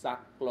 sitting in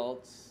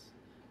sackcloths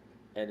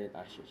and in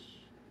ashes.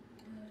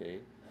 Okay?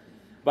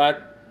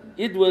 But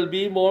it will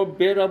be more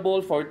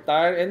bearable for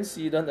Tyre and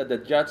Sidon at the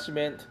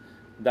judgment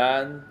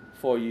than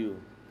for you.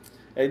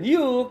 And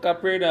you,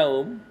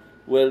 Capernaum,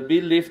 will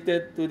be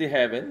lifted to the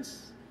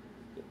heavens.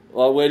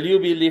 Or will you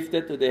be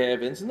lifted to the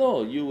heavens?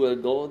 No, you will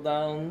go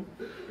down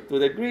to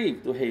the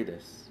grave, to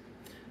Hades.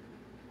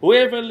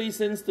 Whoever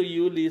listens to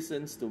you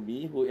listens to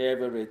me.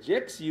 Whoever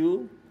rejects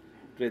you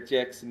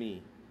rejects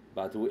me.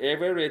 But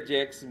whoever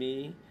rejects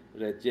me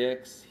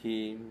rejects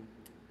him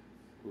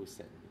who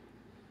sent me.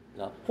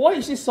 Now, why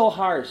is it so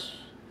harsh?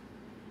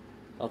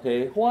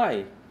 Okay,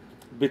 why?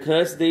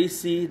 Because they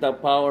see the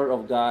power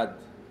of God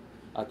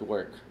at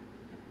work.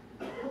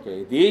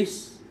 Okay,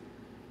 these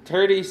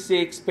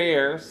 36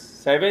 pairs,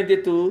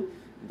 72,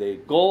 they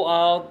go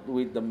out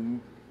with the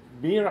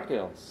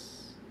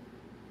miracles.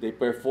 They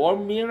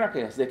perform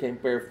miracles. They can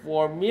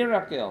perform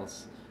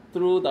miracles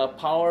through the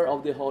power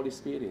of the Holy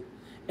Spirit.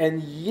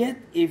 And yet,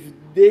 if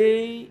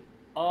they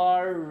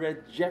are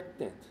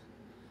rejected,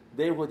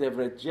 they would have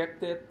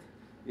rejected,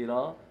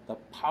 the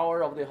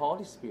power of the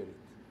Holy Spirit.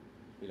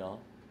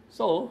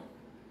 So,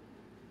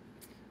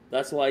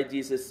 that's why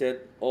Jesus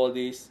said all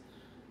these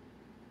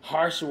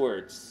harsh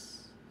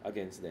words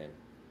against them.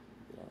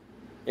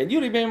 And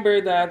you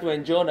remember that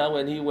when Jonah,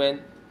 when he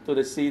went to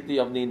the city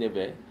of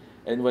Nineveh,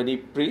 and when he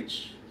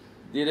preached,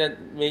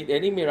 didn't make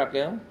any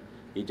miracle.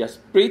 He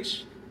just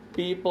preached.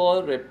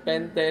 People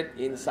repented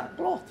in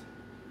sackcloth.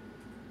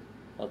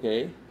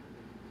 Okay?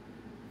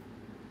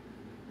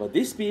 But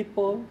these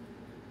people,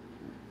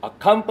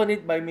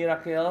 accompanied by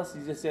miracles,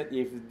 Jesus said,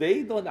 if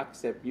they don't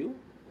accept you,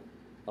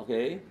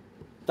 okay,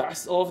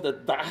 dust off the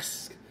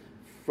dust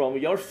from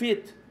your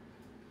feet,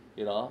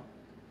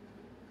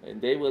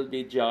 and they will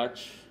be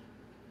judged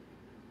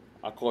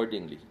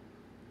accordingly,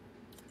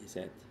 he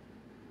said.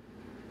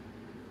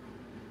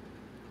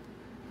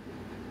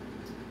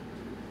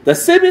 The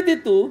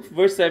 72,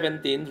 verse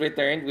 17,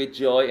 returned with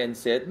joy and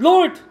said,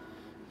 Lord,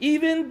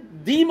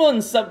 even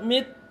demons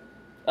submit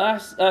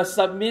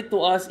to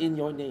us in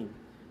your name.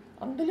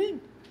 Ang galing.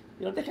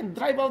 They can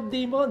drive out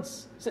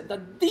demons. Said, the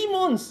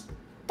demons,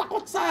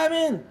 takot sa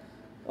amin.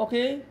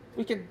 Okay?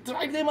 We can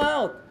drive them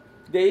out.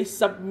 They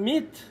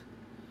submit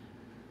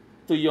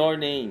to your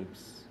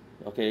names.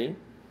 Okay?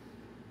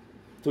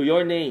 To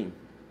your name.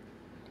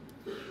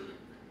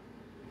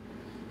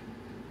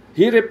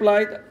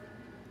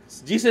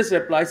 Jesus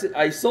replies,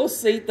 I saw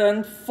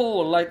Satan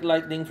fall like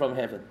lightning from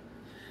heaven.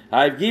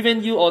 I've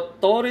given you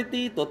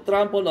authority to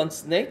trample on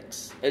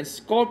snakes and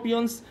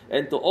scorpions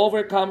and to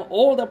overcome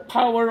all the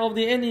power of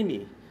the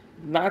enemy.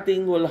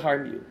 Nothing will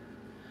harm you.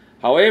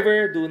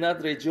 However, do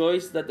not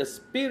rejoice that the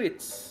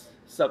spirits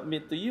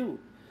submit to you,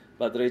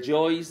 but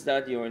rejoice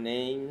that your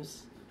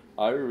names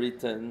are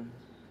written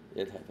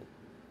in heaven.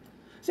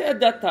 See, at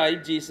that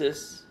time,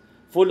 Jesus,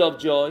 full of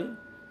joy,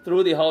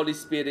 through the Holy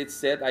Spirit,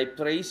 said, I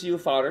praise you,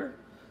 Father,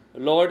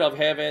 Lord of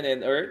heaven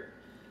and earth,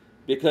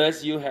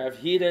 because you have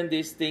hidden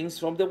these things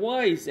from the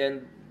wise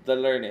and the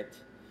learned,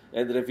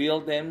 and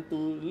revealed them to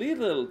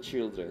little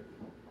children.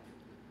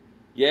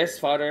 Yes,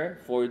 Father,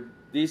 for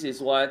this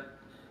is what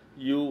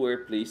you were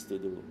pleased to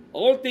do.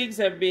 All things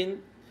have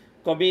been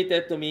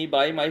committed to me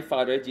by my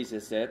Father,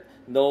 Jesus said.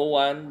 No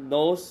one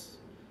knows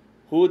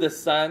who the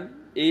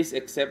Son is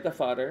except the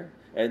Father,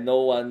 and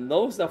no one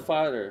knows who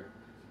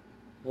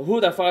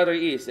the Father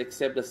is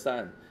except the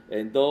Son,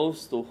 and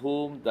those to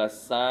whom the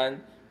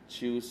Son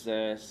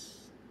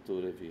chooses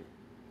to reveal.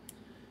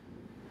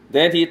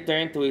 Then he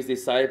turned to his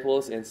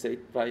disciples and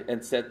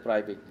said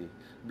privately,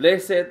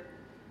 Blessed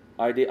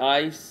are the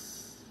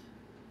eyes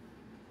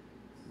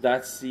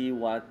that see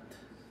what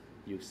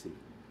you see.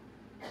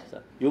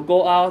 So you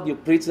go out, you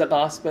preach the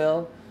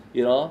gospel,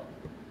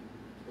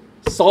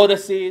 sow the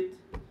seed.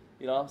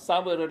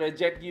 Some will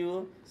reject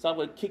you, some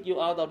will kick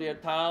you out of their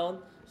town,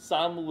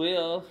 some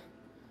will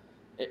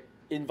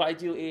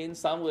invite you in,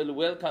 some will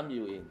welcome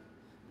you in.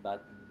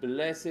 But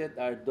blessed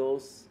are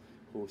those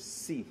who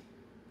see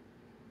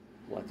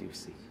what you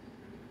see.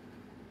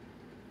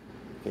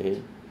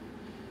 Okay?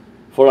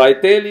 For I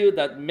tell you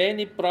that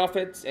many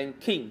prophets and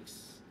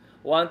kings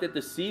wanted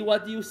to see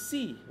what you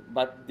see,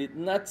 but did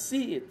not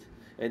see it,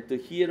 and to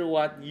hear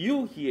what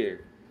you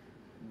hear,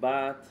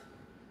 but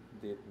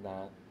did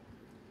not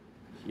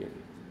hear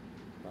it.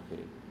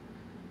 Okay.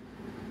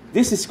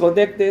 This is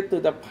connected to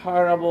the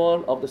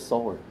parable of the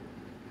sower.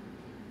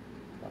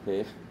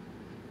 Okay.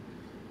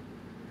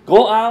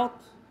 Go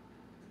out.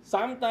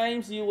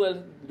 Sometimes you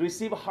will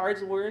receive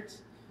harsh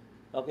words.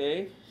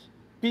 Okay.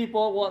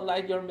 People won't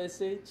like your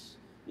message.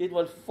 It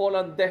will fall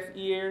on deaf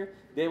ear.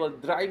 They will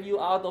drive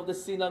you out of the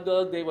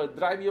synagogue. They will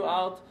drive you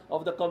out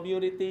of the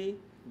community.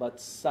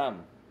 But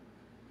some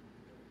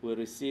will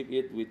receive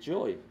it with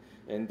joy.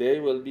 And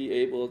they will be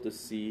able to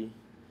see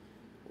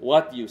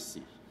what you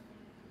see.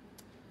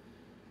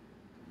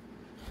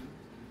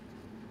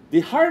 The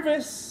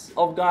harvest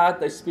of God,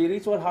 the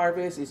spiritual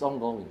harvest, is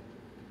ongoing.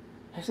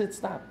 Hasn't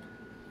stopped.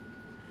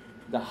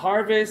 The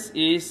harvest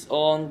is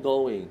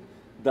ongoing.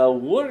 The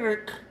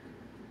work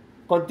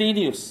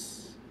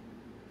continues.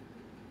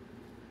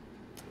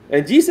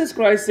 And Jesus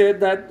Christ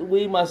said that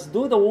we must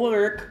do the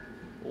work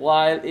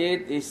while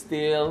it is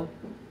still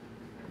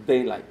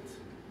daylight.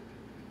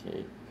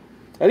 Okay.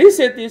 And he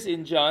said this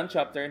in John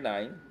chapter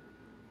 9.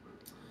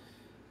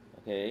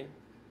 Okay.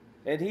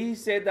 And he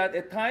said that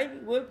a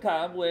time will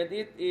come when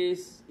it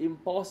is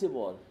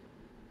impossible,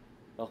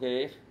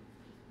 okay,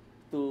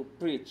 to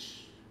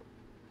preach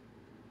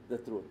the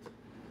truth.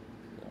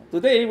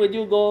 Today, when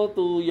you go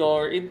to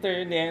your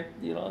internet,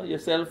 your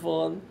cell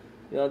phone,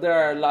 there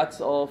are lots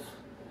of,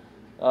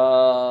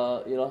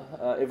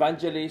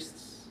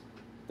 evangelists,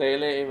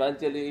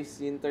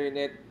 tele-evangelists,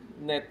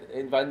 net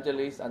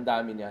evangelists, and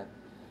dami niyan.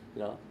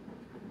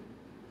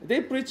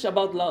 They preach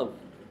about love,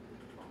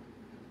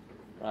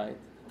 right?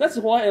 That's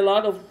why a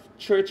lot of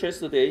churches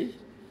today,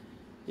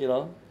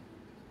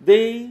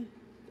 they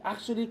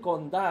actually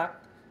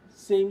conduct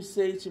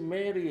same-sex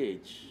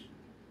marriage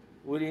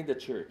within the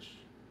church.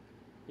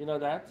 You know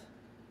that?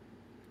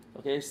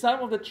 Okay,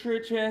 some of the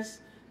churches,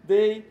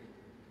 they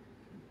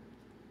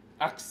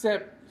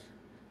accept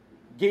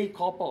gay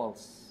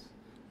couples,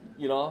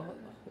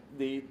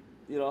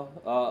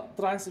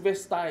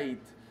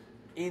 transvestite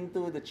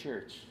into the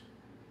church.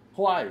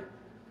 Why?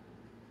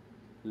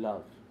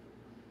 Love.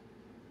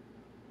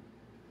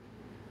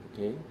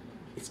 Okay?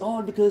 It's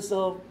all because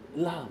of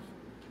love.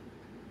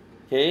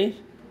 Okay?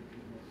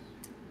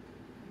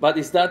 But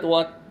is that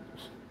what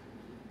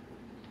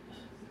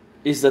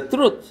is the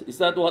truth? Is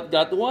that what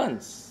God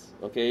wants?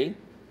 Okay?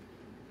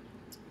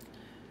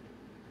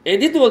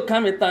 And it will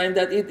come a time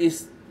that it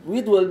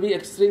will be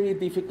extremely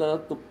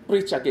difficult to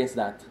preach against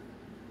that.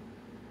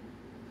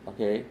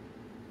 Okay?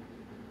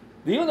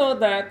 Do you know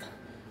that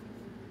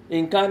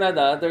in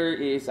Canada there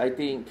is, I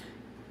think,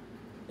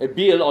 a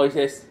bill or it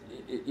says,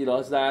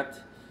 that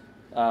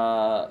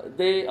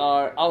they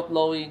are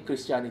outlawing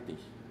Christianity.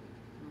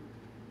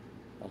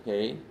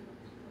 Okay?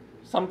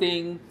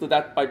 Something to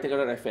that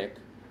particular effect.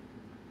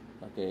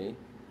 Okay?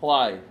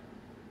 Why?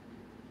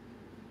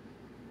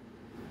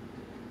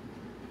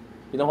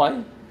 You know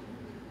why?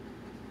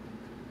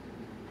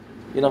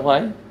 You know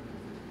why?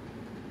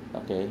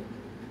 Okay.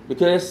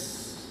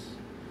 Because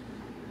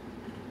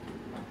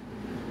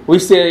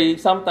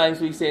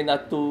sometimes we say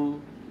not too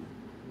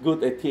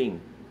good a thing,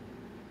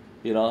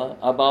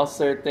 about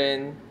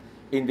certain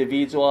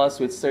individuals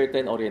with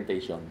certain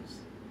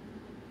orientations.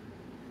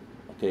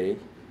 Okay?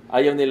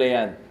 Ayaw nila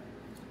yan.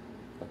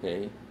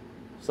 Okay?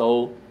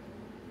 So,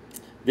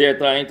 they are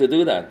trying to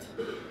do that.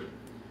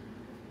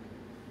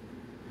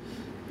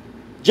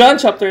 John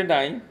chapter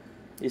 9,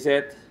 he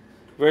said,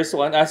 verse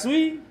 1, as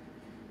we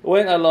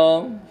went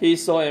along, he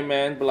saw a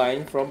man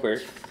blind from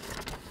birth.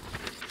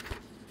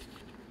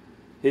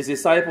 His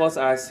disciples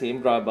asked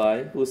him,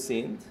 Rabbi, who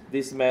sinned,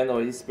 this man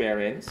or his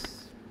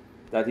parents,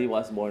 that he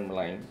was born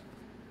blind?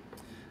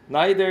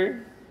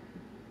 Neither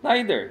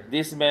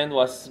this man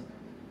was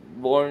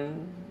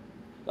born,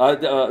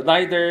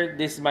 neither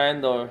this man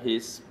nor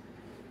his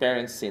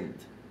parents sinned.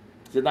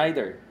 So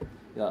neither.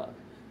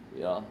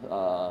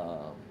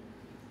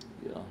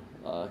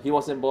 He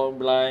wasn't born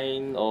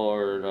blind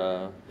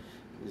or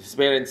his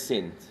parents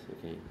sinned.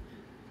 Okay.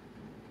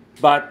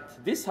 But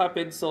this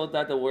happened so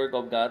that the work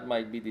of God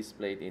might be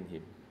displayed in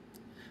him.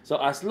 So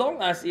as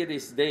long as it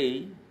is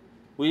day,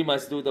 we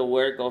must do the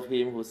work of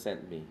him who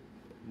sent me.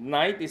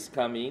 Night is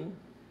coming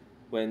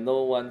when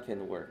no one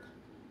can work.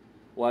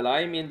 While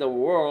I am in the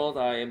world,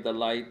 I am the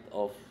light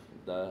of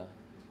the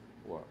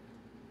world.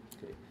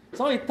 Okay.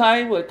 So a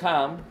time will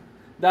come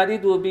that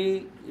it will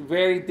be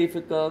very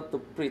difficult to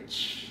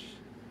preach,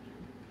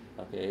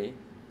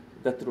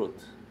 the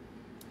truth.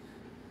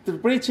 To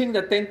preaching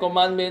the Ten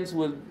Commandments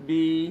will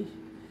be,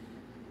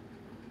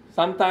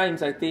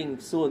 sometimes I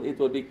think soon it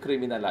will be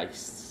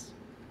criminalized.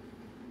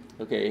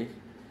 Okay?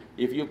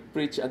 If you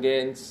preach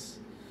against,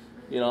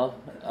 what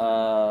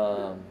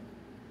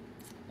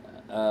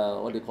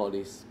do you call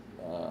this?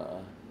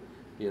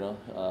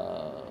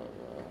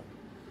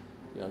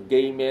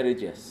 Gay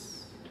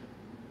marriages.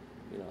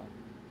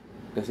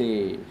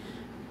 Kasi,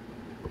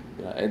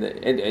 and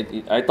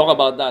I talk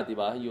about that,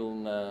 diba?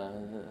 Yung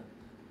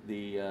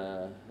the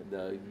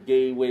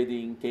gay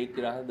wedding cake,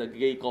 the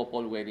gay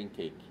couple wedding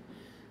cake.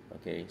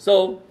 Okay,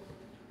 so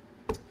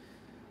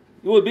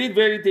it will be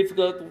very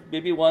difficult,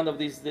 maybe one of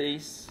these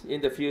days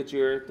in the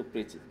future, to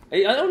preach it.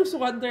 I also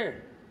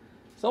wonder.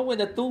 So when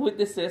the two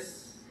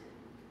witnesses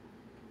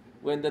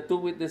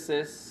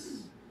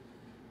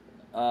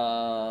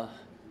to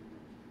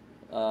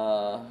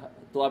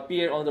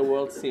appear on the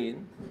world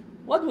scene,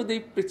 what would they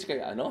preach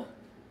kaya, no?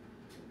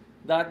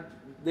 That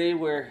they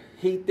were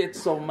hated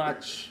so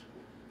much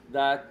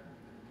that,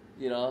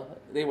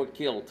 they were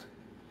killed.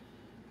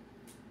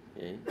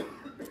 Okay?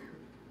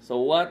 So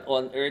what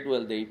on earth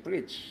will they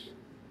preach?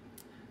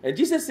 And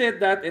Jesus said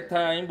that a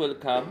time will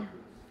come,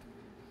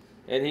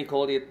 and he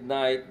called it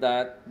night,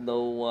 that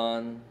no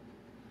one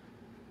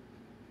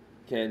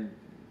can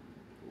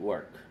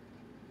work.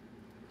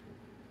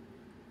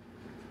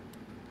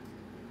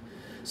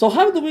 So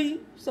how do we,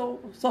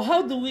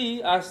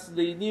 as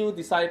the new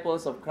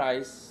disciples of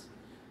Christ,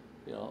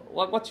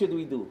 what should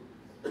we do?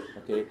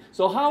 Okay.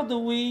 So how do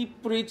we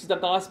preach the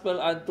gospel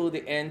unto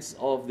the ends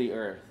of the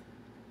earth?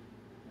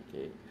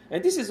 Okay.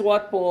 And this is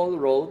what Paul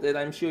wrote, and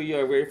I'm sure you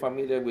are very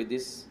familiar with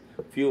these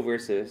few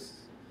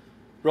verses.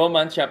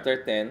 Romans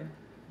chapter 10.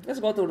 Let's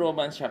go to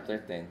Romans chapter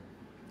 10.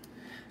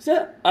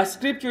 So, as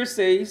Scripture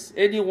says,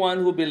 anyone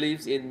who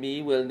believes in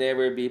me will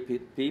never be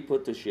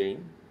put to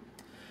shame.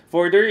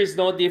 For there is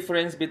no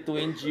difference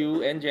between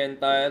Jew and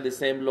Gentile. The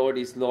same Lord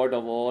is Lord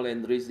of all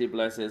and richly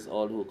blesses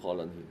all who call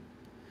on him.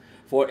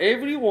 For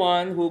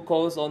everyone who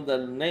calls on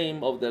the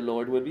name of the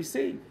Lord will be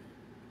saved.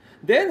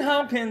 Then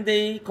how can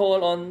they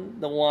call on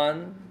the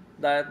one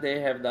that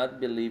they have not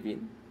believed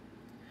in?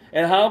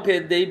 And how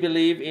can they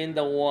believe in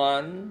the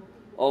one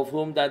of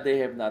whom that they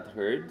have not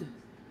heard?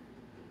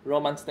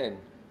 Romans 10.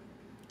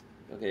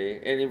 Okay,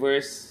 and in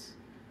verse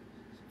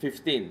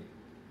 15.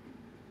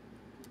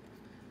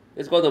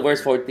 Let's go to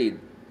verse 14.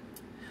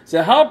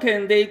 So how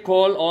can they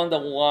call on the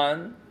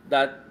one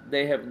that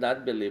they have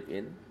not believed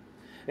in?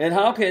 And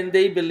how can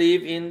they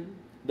believe in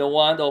the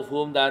one of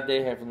whom that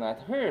they have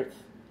not heard?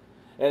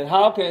 And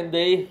how can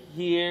they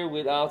hear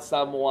without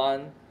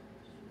someone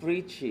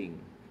preaching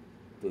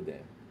to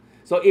them?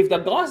 So if the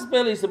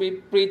gospel is to be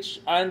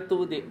preached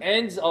unto the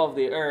ends of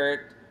the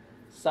earth,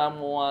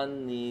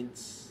 someone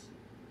needs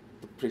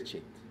to preach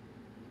it.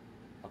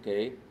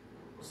 Okay?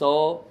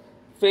 So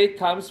faith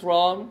comes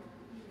from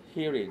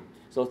hearing.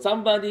 So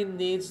somebody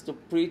needs to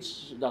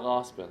preach the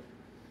gospel.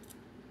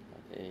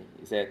 Okay,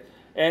 he said,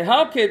 and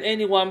how can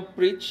anyone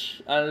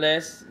preach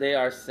unless they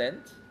are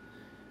sent?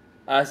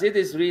 As it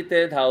is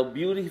written, how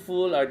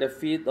beautiful are the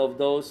feet of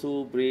those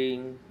who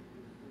bring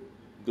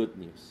good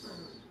news.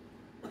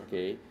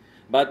 Okay,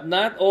 but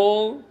not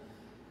all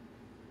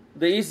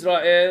the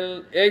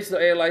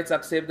Israelites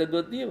accept the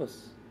good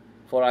news.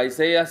 For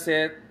Isaiah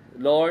said,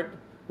 Lord,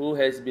 who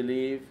has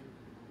believed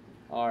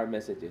our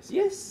messages?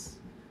 Yes,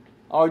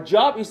 our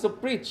job is to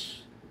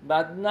preach,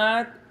 but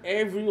not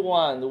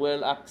everyone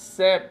will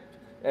accept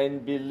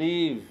and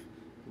believe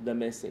the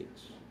message.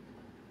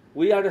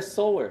 We are the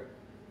sower.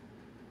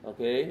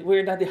 Okay?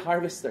 We're not the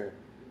harvester.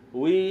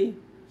 We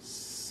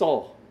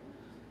sow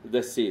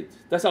the seed.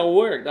 That's our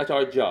work. That's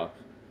our job.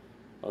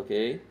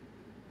 Okay?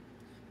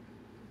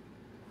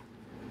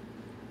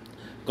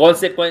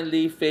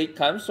 Consequently, faith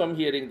comes from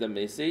hearing the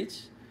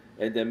message,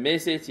 and the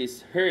message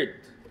is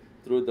heard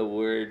through the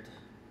word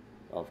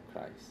of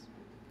Christ.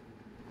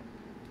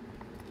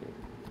 Okay.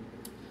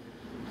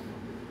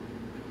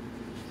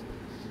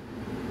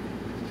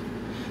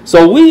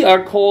 So we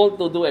are called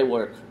to do a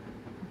work.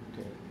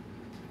 Okay.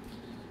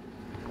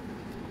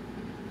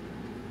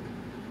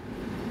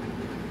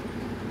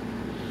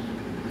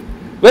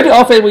 Very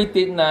often we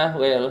think na,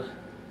 well,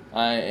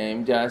 I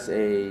am just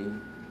a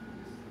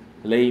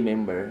lay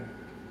member.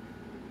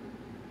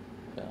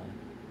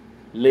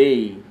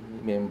 Lay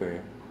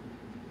member.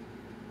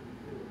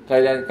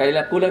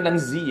 Kailan kulang ng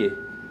Z eh.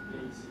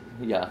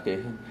 Yeah,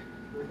 okay.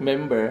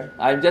 Member.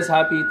 I'm just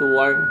happy to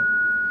warm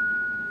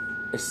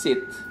a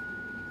seat.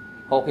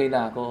 Okay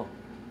na ako.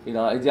 You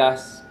know, I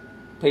just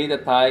pay the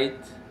tithe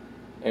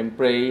and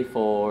pray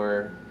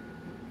for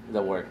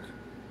the work.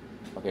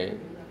 Okay?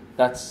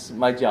 That's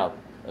my job.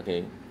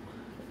 Okay?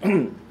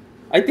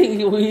 I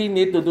think we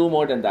need to do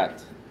more than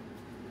that.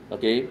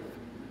 Okay?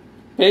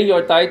 Paying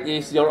your tithe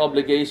is your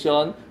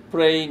obligation.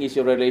 Praying is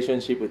your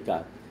relationship with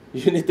God.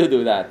 You need to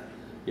do that.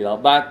 You know,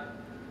 but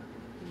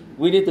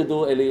we need to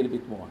do a little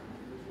bit more.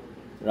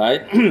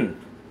 Right?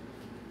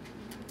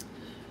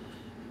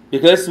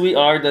 Because we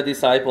are the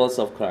disciples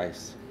of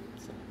Christ.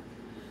 So,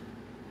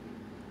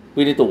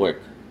 we need to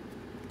work.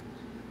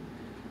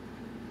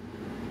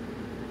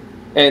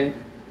 And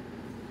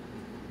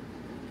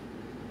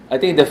I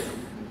think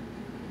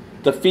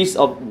the Feast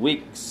of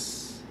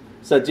Weeks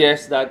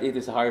suggests that it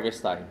is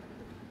harvest time.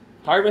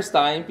 Harvest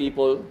time,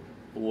 people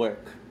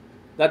work.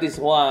 That is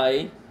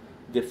why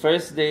the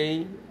first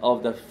day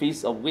of the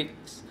Feast of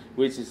Weeks,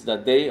 which is the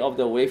day of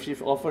the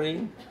worship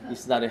offering,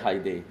 is not a high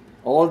day.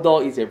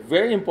 Although it's a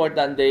very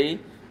important day,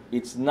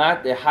 it's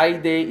not a high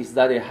day, it's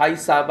not a high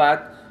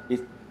Sabbath.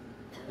 You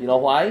know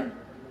why?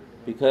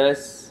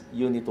 Because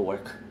you need to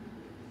work.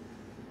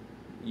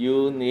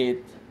 You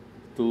need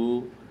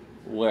to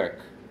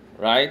work.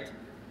 Right?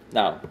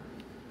 Now,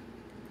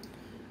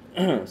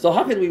 so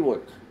how can we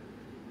work?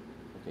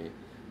 Okay.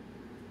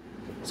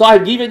 So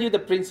I've given you the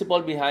principle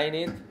behind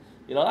it.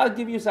 You know, I'll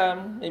give you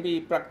some maybe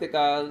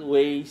practical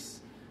ways,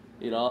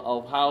 you know,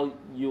 of how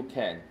you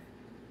can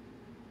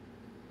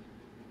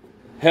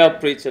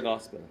help preach the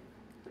gospel.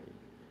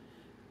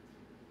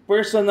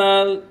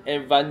 Personal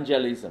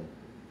evangelism.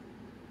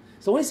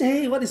 So when I say,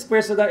 hey, what is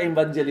personal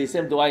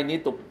evangelism? Do I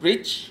need to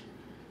preach?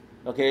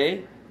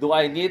 Okay? Do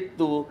I need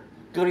to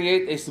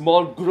create a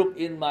small group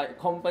in my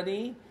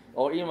company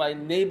or in my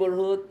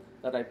neighborhood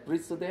that I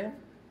preach to them?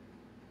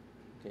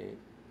 Okay.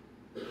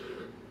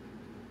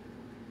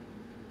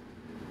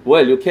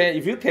 Well, you can,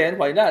 if you can,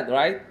 why not,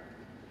 right?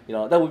 You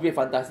know, that would be a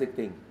fantastic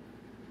thing.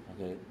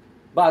 Okay.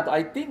 But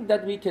I think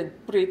that we can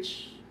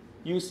preach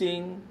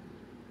using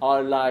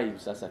our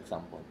lives as an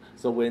example.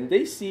 So when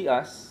they see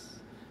us,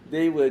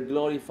 they will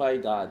glorify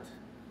God.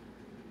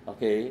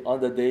 Okay,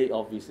 on the day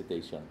of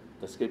visitation.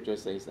 The scripture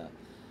says that.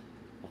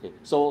 Okay.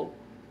 So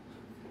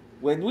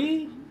when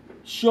we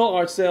show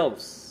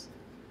ourselves,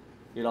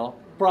 you know,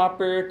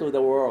 proper to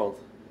the world,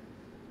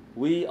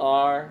 we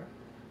are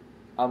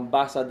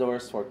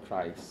ambassadors for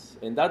Christ.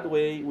 And that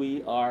way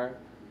we are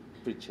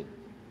preaching.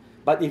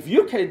 But if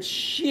you can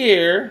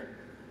share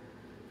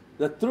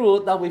the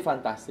truth, that will be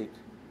fantastic.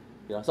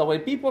 So when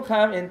people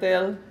come and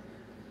tell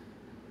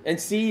and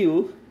see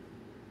you,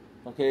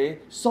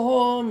 okay,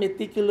 so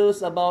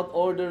meticulous about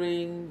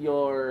ordering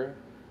your,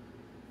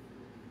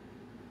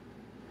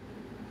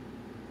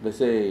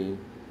 let's say,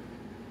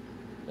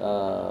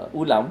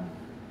 ulam,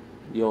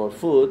 your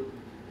food,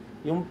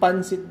 yung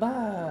pansit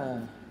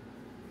ba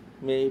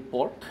may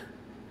pork?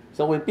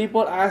 So when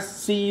people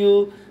see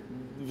you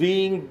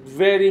being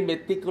very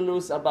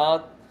meticulous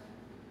about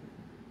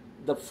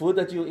the food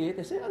that you eat,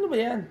 they say, ano ba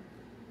yan?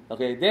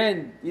 Okay,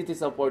 then it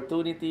is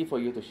opportunity for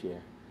you to share.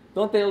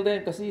 Don't tell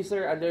them, kasi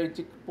sir,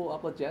 allergic po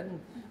ako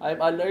dyan. I'm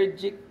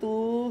allergic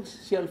to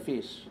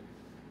shellfish.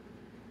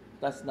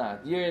 That's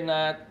not. You're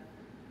not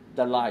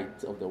the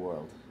light of the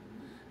world.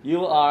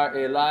 You are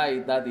a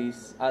light that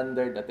is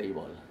under the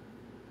table.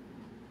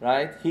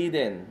 Right?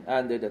 Hidden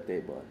under the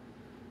table.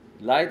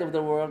 Light of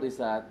the world is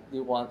that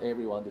you want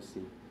everyone to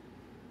see.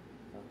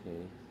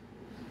 Okay.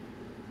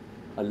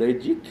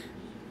 Allergic?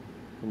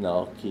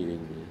 No, kidding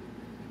me.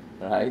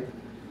 Right?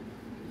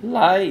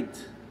 Light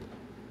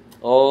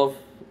of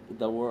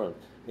the world.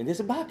 And there's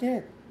a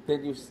bucket.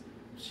 Then you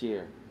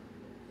share.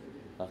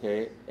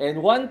 Okay?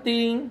 And one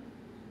thing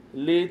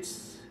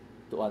leads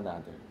to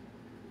another.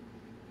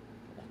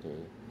 Okay?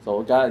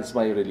 So, God is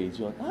my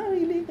religion.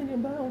 Really?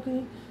 Ganyan ba?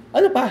 Okay.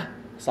 Ano pa?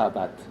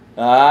 Sabbath.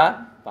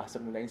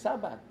 Pasok nila yung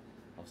Sabbath.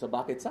 So,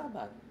 bakit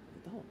Sabbath?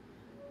 Ito.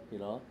 You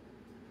know?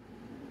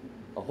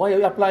 Why are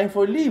you applying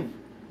for leave?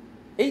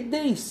 8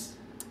 days.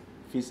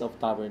 Feast of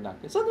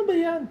Tabernacles. Ano ba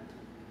yan?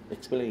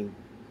 Explain.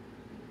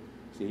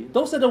 See?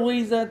 Those are the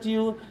ways that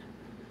you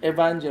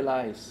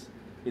evangelize.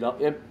 You know,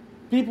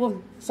 people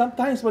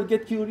sometimes will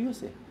get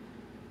curious.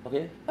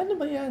 Okay? Ano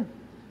ba yan?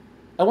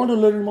 I want to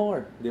learn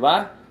more. Di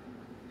ba?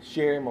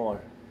 Share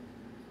more.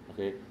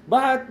 Okay?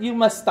 But you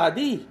must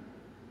study.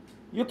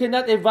 You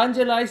cannot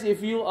evangelize if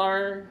you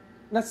are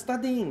not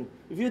studying.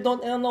 If you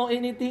don't know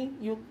anything,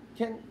 you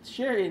can't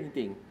share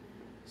anything.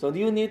 So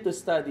you need to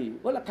study.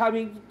 Well,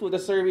 coming to the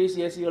service,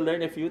 yes, you'll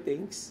learn a few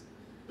things.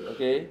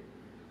 Okay?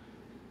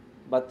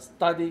 But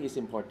study is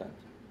important.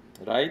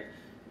 Right?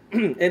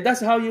 And that's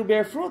how you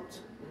bear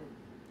fruit.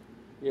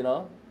 You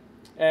know?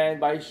 And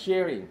by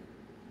sharing.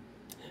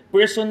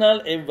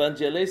 Personal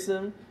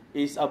evangelism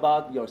is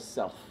about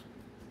yourself.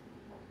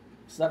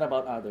 It's not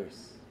about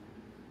others.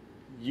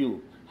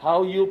 You.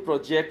 How you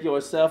project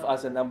yourself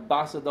as an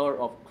ambassador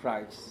of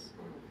Christ.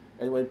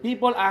 And when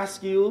people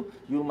ask you,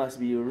 you must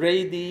be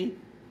ready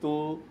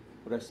to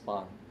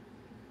respond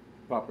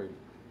properly.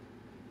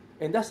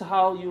 And that's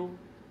how you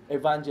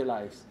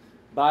evangelize.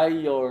 By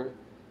your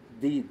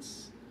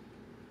deeds.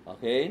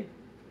 Okay?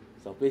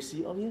 So, please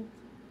see,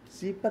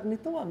 sipag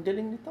nito, ang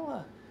galing nito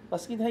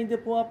Paski na hindi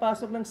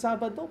pumapasok ng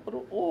Sabado,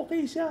 pero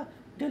okay siya.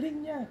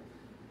 Galing niya.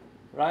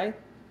 Right?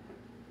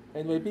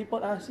 And when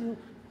people ask you,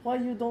 why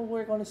you don't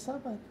work on a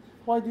Sabbath?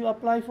 Why do you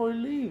apply for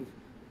leave?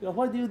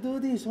 Why do you do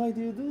this? Why do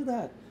you do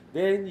that?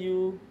 Then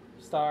you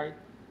start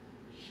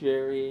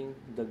sharing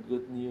the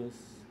good news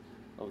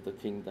of the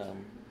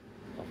kingdom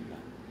of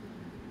God.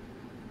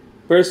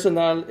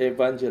 Personal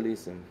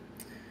evangelism.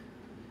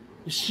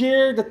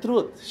 Share the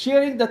truth.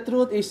 Sharing the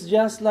truth is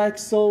just like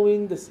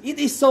sowing the seed. It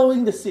is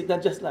sowing the seed,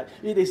 not just like.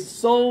 It is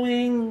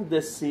sowing the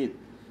seed.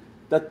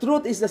 The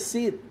truth is the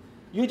seed.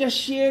 You just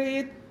share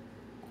it.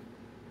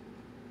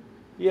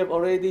 You have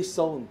already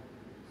sown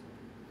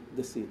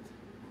the seed.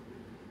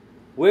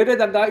 Whether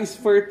the guy is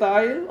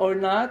fertile or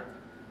not,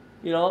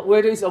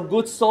 whether it's a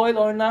good soil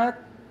or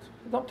not,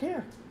 I don't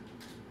care.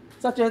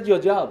 It's not just your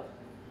job.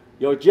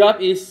 Your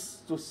job is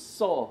to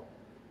sow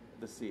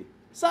the seed.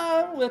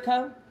 Some will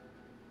come.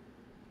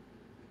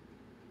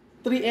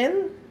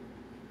 3N?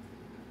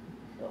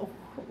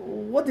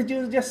 What did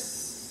you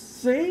just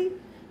say?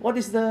 What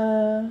is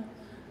the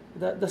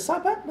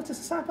Sabbath? What's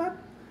the Sabbath?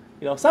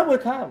 Some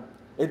will come.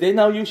 And then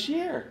now you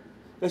share.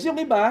 Kasi yung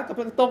iba,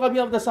 kapag talk kami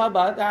of the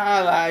Sabbath,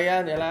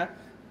 ayan,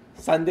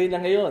 Sunday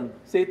na ngayon.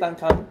 Satan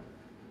come,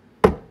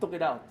 took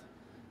it out.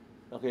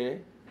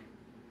 Okay?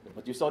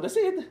 But you saw the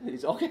seed.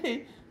 It's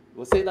okay.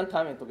 Well, Satan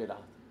come and took it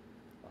out.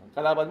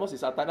 Kalaban mo si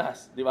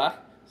Satanas, di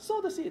ba? Sow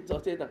the seed, so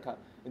Satan come.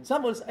 And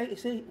some will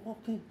say,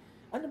 okay,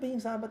 ano ba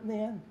yung Sabbath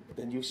na yan?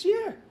 Then you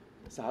share.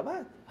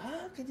 Sabbath.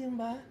 Ganyan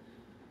ba?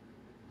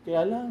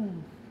 Kaya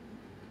lang,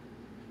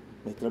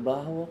 may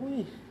trabaho ako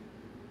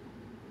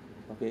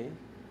Okay?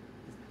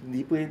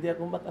 Hindi pwede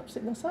akong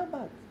mag-absent ng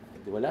Sabbath.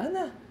 Hindi, wala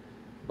na.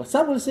 But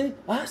some will say,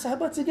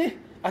 Sabbath,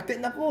 sige,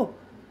 attend ako.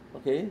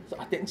 Okay? So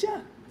attend siya.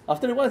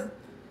 After a while,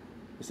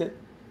 he said,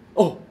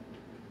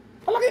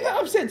 palagi ka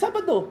absent,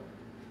 Sabado.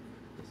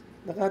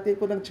 Nakatid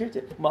ko ng church.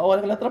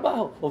 Mawala ka ng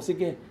trabaho.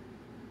 Sige.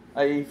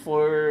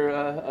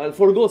 I'll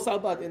forgo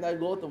Sabbath and I'll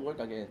go to work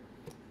again.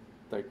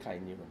 Third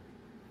kind yun.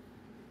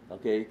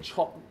 Okay?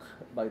 Choked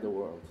by the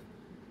world.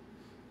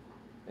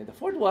 And the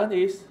fourth one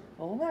is,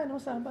 no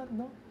Sabbath,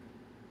 no?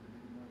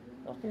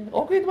 Okay?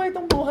 Okay ba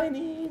itong buhay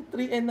ni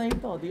 3N na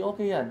ito? Di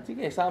okay yan.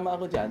 Sige, sama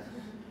ako dyan.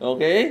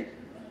 Okay?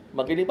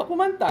 Magaling pa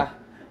kumanta.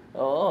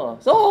 Oo.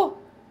 So,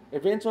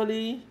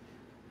 eventually,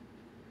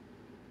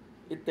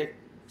 it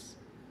takes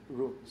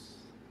roots.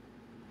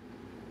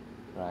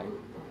 Right?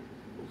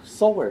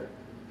 Sower.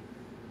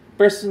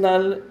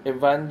 Personal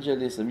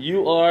evangelism.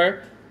 You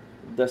are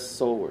the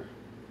sower.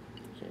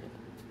 Okay.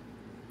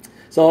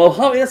 So,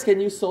 how else can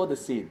you sow the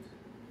seed?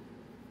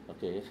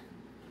 Okay.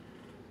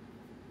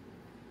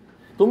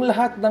 Kung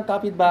lahat ng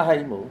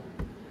kapitbahay mo,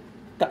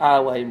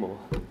 kaaway mo,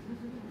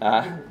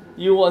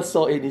 you won't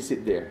sow any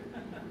seed there.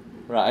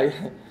 Right?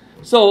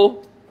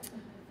 So,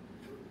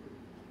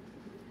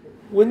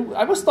 when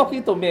I was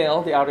talking to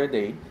Mel the other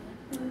day,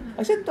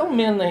 I said, "Tong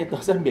Mel na ito,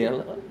 sa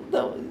Mel,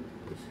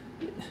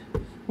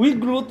 we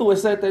grew to a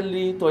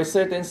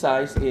certain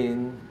size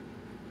in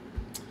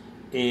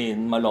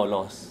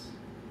Malolos.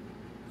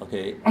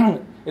 Okay?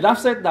 And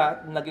after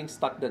that, naging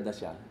stuck na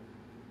siya.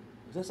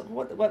 So,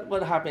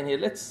 what happened here?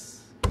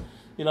 Let's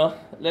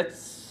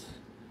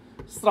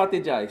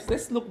strategize.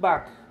 Let's look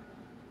back.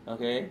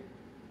 Okay?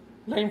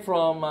 Learn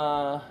from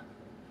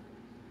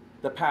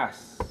the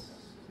past.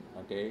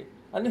 Okay?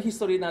 Ano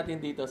history natin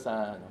dito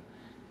sa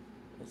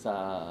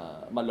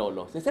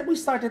Malolos? Instead, we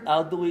started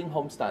out doing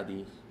home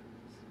study.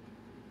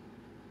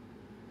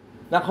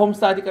 Nag-home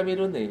study kami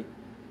ron eh.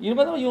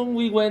 Yung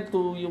we went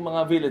to yung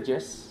mga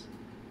villages.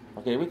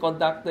 Okay, we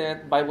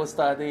conducted Bible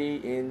study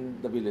in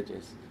the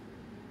villages.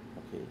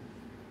 Okay.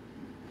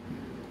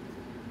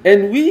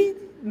 And we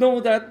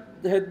know that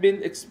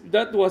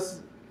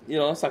was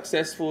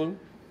successful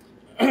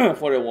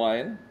for a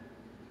while.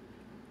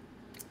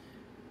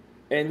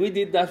 And we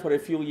did that for a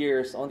few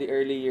years, on the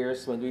early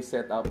years when we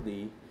set up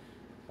the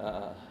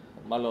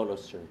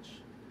Malolos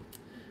Church.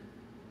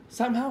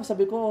 Somehow,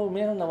 sabi ko,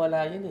 meron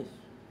nawala yun eh.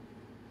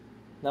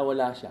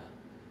 Nawala siya.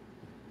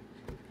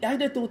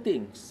 Either two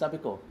things, sabi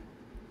ko.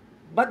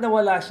 Ba't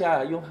nawala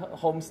siya, yung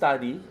home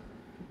study?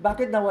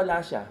 Bakit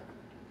nawala siya?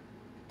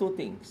 Two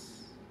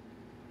things.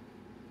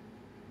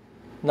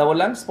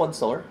 Nawalang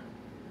sponsor.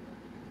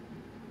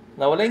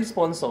 Nawalang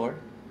sponsor.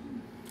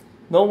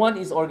 No one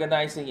is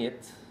organizing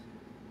it.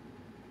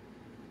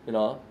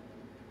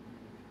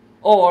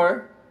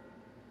 Or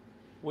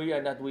we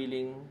are not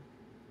willing,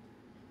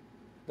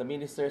 the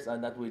ministers are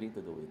not willing to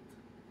do it.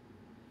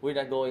 We're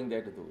not going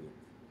there to do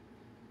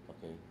it.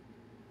 Okay.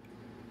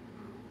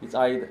 It's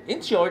either,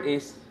 in short,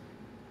 is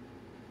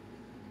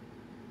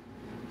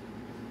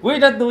we're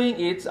not doing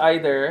it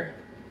either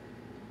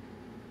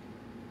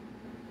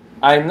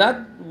I'm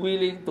not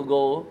willing to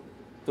go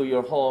to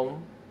your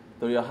home,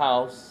 to your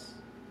house,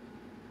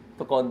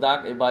 to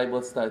conduct a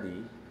Bible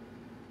study,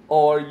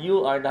 or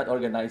you are not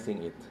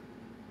organizing it.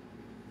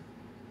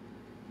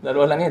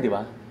 Dalawa lang yan, di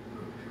ba?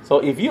 So,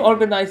 if you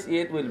organize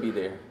it, we'll be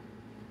there.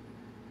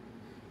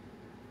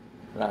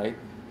 Right?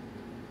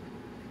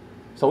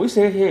 So, we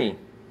say, hey,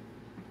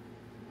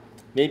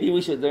 maybe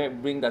we should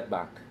bring that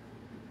back.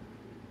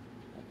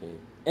 Okay.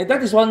 And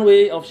that is one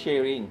way of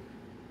sharing.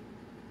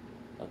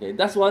 Okay,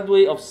 that's one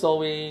way of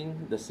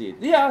sowing the seed.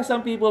 Yeah,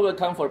 some people will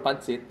come for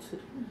pancit.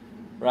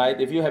 Right?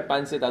 If you have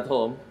pancit at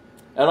home,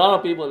 a lot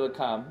of people will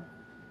come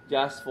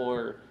just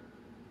for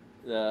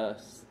the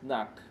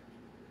snack.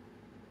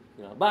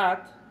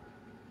 But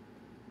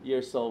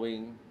you're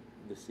sowing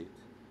the seed.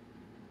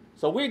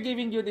 So we're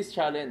giving you this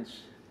challenge.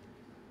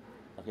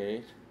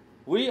 Okay?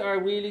 We are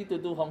willing to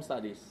do home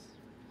studies.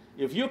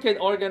 If you can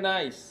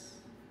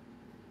organize,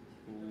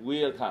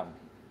 we'll come.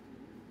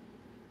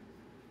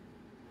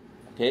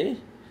 Okay?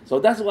 So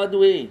that's one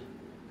way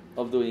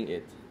of doing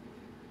it.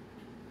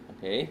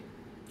 Okay?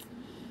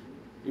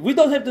 We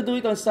don't have to do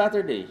it on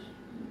Saturday.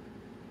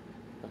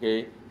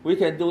 Okay? We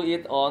can do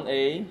it on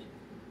a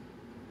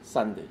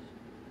Sunday.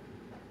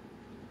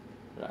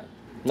 Right.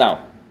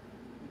 Now,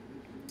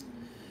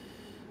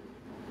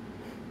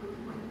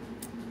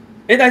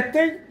 and I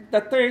think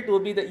the third will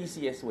be the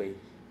easiest way.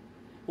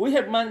 We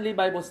have monthly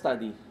Bible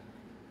study.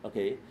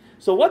 Okay?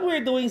 So what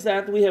we're doing is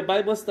that we have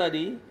Bible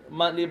study,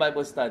 monthly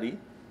Bible study,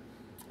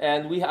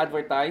 and we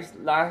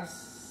advertised last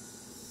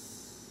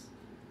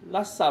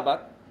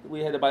Sabbath,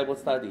 we had a Bible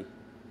study.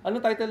 Ano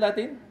title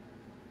natin?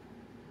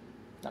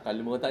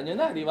 Nakalimutan nyo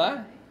na, di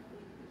ba?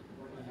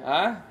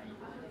 Ha?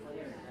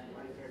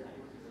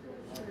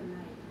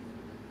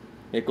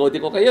 May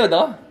kode ko kayo,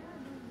 no?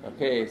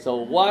 Okay,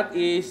 so what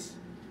is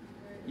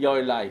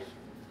your life?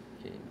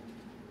 Okay.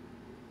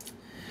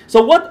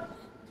 So what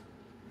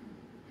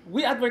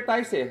we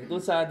advertise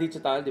doon sa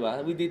digital, di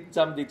ba? We did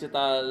some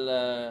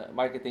digital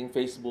marketing,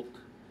 Facebook,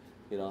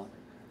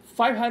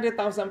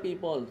 500,000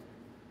 people.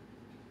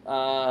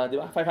 Di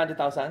ba?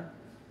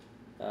 500,000?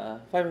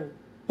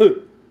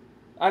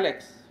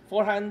 Alex,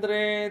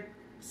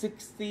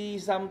 460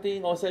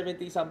 something or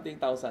 70 something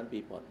thousand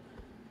people.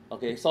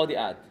 Okay, saw the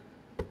ad.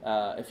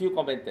 A few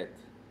commented.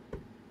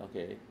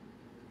 Okay.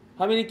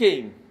 How many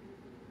came?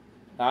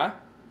 Ha?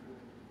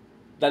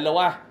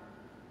 Dalawa.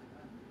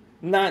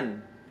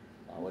 None.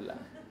 Wala.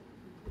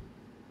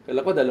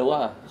 Kala ko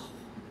dalawa.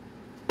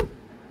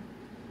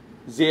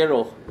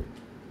 Zero.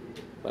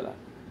 Wala.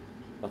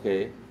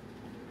 Okay.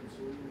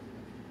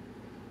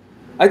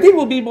 I think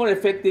we'll be more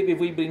effective if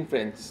we bring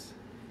friends.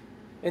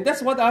 And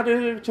that's what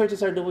other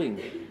churches are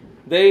doing.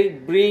 They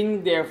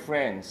bring their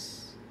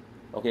friends.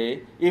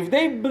 Okay? If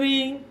they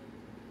bring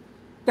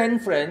 10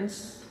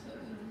 friends,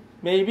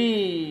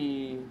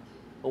 maybe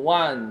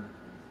 1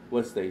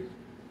 will stay.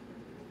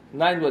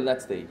 9 will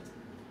not stay.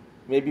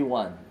 Maybe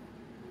 1.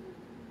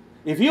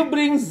 If you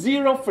bring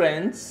 0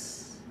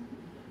 friends,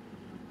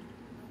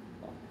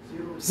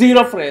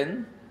 0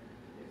 friend,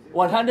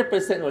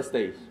 100% will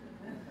stay.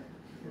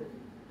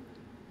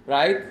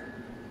 Right?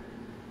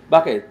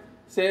 Bakit?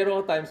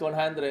 0 times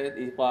 100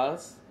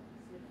 equals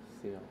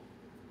 0.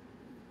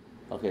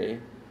 Okay?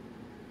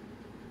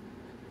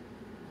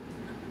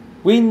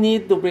 We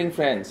need to bring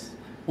friends.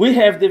 We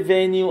have the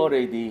venue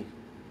already.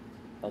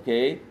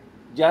 Okay?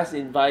 Just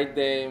invite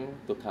them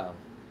to come.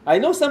 I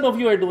know some of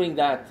you are doing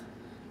that.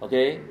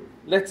 Okay?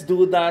 Let's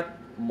do that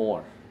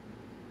more.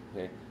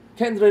 Okay?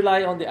 Can't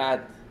rely on the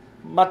ad.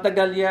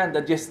 Matagal yan.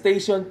 The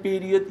gestation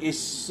period is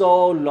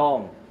so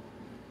long.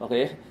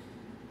 Okay?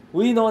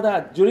 We know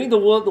that. During the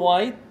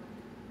worldwide,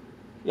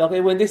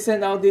 okay, when they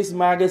send out this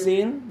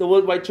magazine, the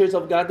Worldwide Church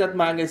of God, that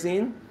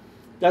magazine,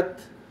 that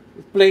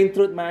Plain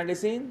Truth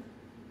magazine,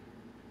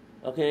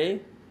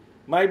 okay,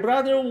 my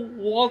brother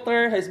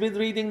Walter has been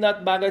reading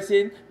that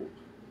magazine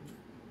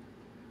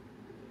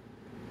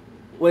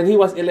when he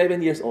was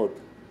 11 years old.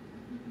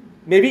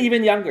 Maybe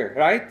even younger,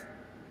 right?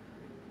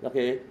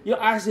 Okay, you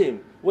ask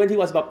him when he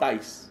was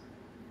baptized.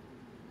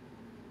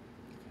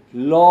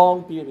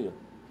 Long period.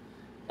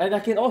 And I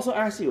can also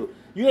ask you,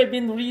 you have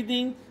been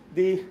reading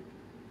the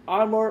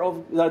Armor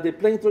of the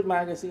Plain Truth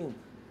magazine.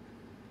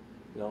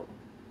 You know,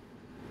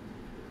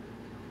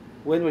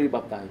 when were you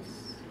baptized?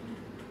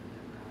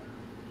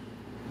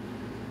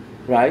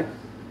 Right?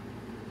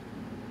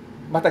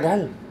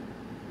 Matagal.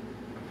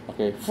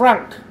 Okay.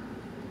 Frank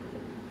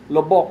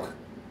Lobok.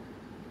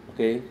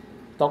 Okay.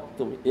 Talk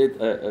to me. He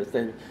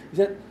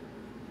said,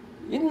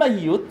 in my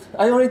youth,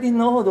 I already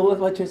know the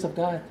Worldwide Church of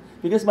God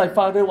because my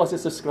father was a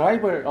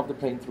subscriber of the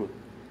Plain Truth.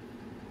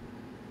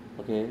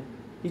 Okay.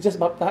 He just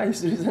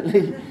baptized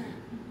recently.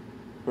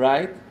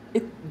 Right?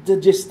 The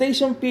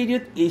gestation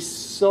period is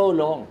so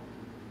long.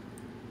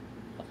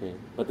 Okay.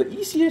 But the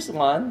easiest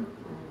one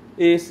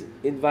is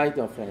invite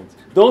your friends.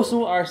 Those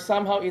who are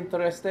somehow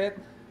interested,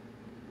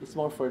 it's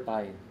more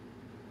fertile.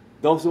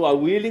 Those who are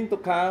willing to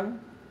come,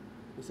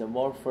 it's a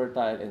more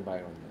fertile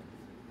environment.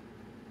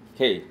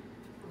 Okay.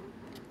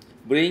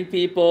 Bring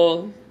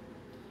people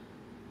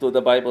to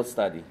the Bible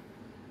study.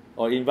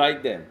 Or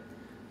invite them.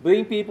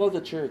 Bring people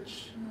to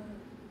church.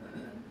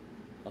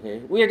 Okay?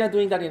 We are not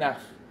doing that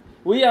enough.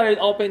 We are an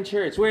open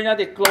church. We're not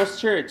a closed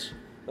church.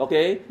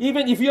 Okay?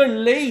 Even if you're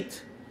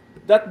late,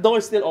 that door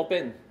is still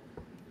open.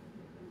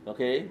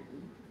 Okay?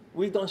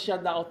 We don't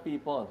shut out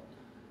people.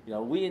 You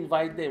know, we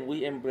invite them.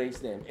 We embrace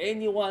them.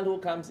 Anyone who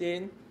comes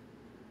in,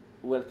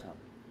 welcome.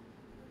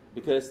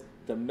 Because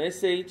the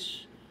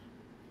message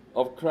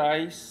of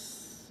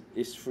Christ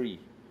is free.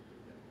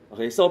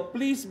 Okay? So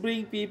please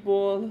bring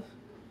people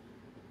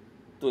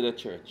to the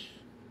church.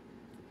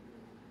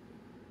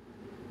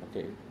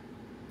 Okay?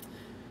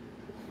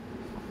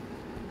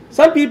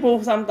 Some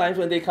people, sometimes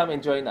when they come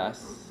and join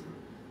us,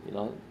 you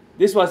know,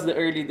 this was the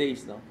early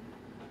days, no?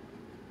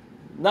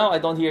 Now I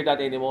don't hear that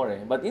anymore.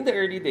 But in the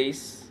early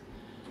days,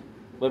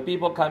 when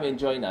people come and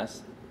join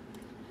us,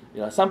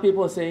 you know, some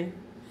people say,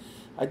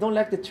 I don't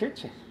like the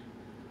church.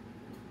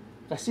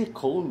 Kasi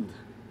cold.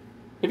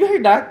 Have you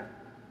heard that?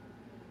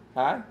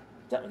 Huh?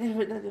 Have you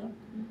heard that? You know,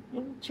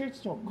 yung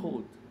church nyo,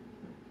 cold.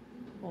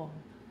 Oh,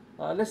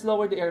 let's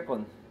lower the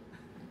aircon.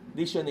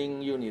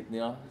 Conditioning unit, you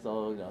know?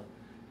 So, you know,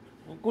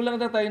 kulang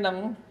na tayo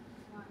ng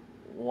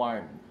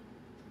warm.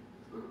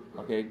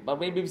 Okay? Pag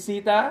may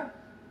bibisita,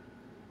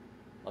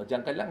 o,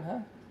 dyan ka lang,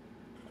 ha?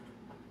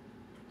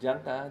 Dyan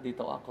ka,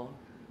 dito ako.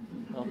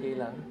 Okay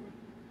lang.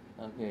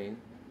 Okay.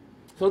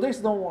 So, there's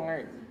no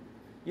warm.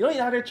 You know,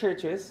 in other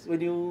churches,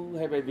 when you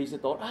have a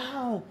visitor,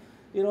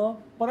 you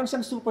know, parang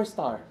siyang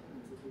superstar.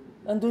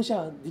 Nandun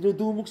siya,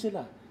 dinudumog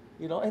sila.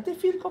 You know, and they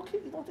feel, okay,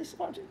 you know, this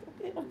project,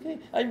 okay,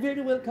 I'm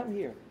very welcome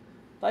here.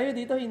 Tayo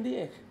dito,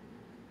 hindi eh.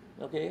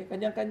 Okay?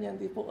 Kanyang-kanyang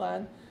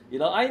tipuan. You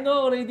know, I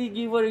know already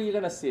where you're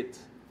gonna sit.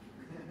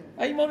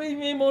 I already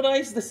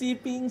memorized the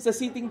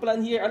seating plan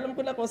here. Alam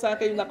ko na kung saan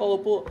kayo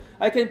nakaupo.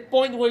 I can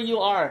point where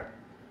you are.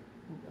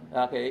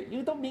 Okay?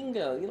 You don't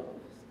mingle. You know,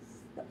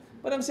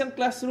 parang siyang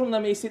classroom na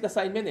may seat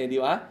assignment eh, di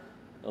ba?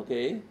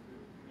 Okay?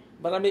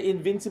 Parang may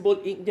invincible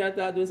ink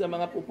yata dun sa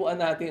mga pupuan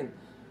natin.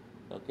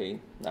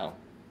 Okay? Now,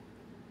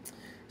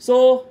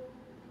 so,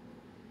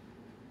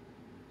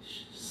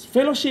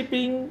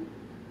 fellowshipping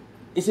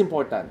is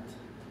important.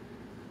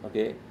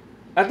 Okay?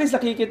 At least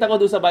nakikita ko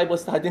doon sa Bible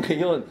study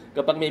ngayon,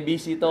 kapag may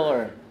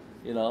visitor,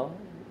 you know,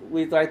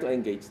 we try to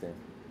engage them.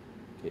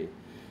 Okay?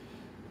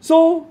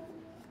 So,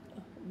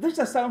 there's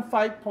some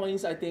 5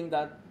 points I think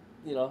that,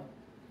 you know,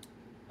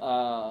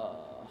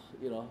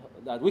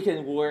 that we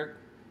can work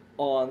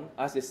on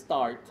as a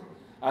start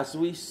as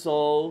we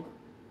sow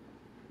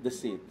the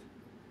seed.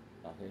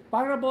 Okay?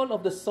 Parable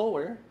of the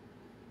sower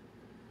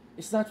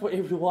is not for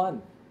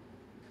everyone.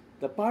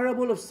 The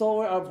parable of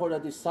sower are for the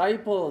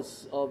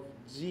disciples of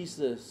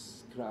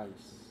Jesus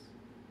Christ.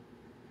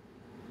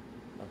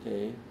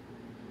 Okay?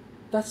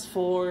 That's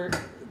for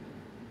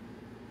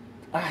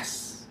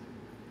us.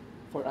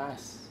 For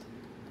us.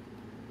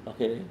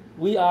 Okay?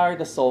 We are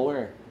the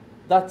sower.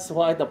 That's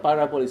why the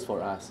parable is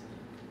for us.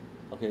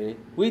 Okay?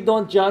 We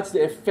don't judge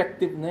the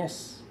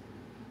effectiveness.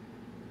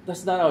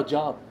 That's not our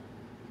job.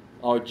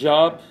 Our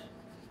job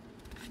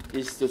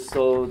is to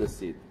sow the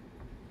seed.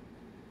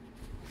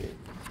 Okay.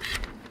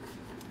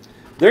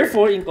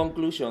 Therefore, in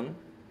conclusion,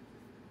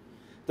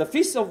 the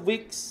Feast of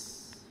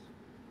Weeks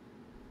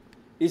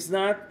is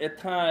not a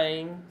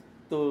time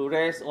to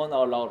rest on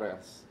our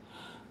laurels.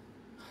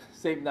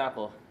 Save na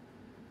ako.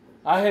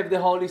 I have the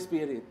Holy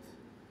Spirit.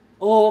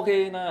 Oh,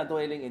 okay na,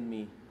 dwelling in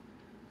me.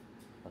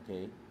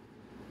 Okay?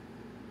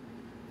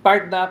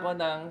 Part na ako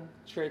ng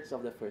Church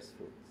of the First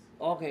Fruits.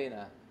 Okay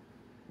na.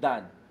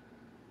 Done.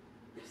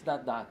 It's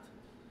not that.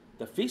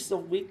 The Feast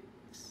of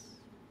Weeks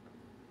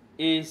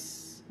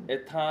is a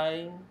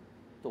time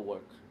to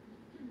work.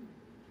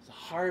 It's a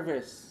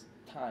harvest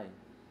time.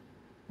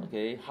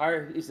 Okay?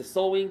 It's a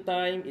sowing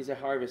time, it's a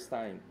harvest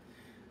time.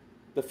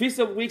 The Feast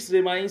of Weeks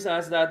reminds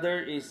us that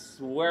there is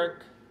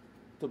work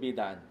to be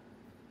done.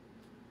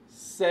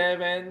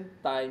 7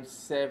 times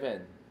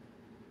 7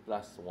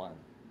 plus 1.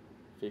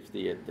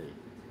 50th day.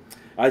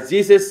 As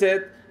Jesus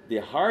said, the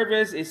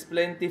harvest is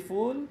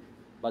plentiful,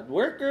 but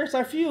workers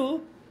are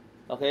few.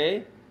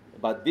 Okay?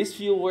 But these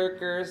few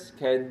workers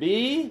can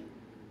be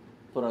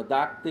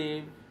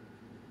productive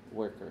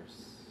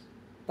workers.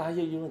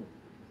 Tayo yun.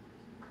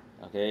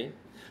 Okay?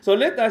 So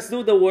let us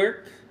do the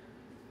work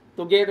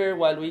together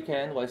while we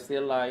can, while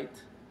still light.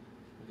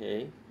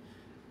 Okay?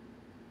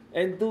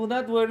 And do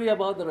not worry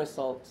about the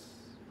results.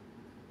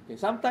 Okay?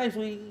 Sometimes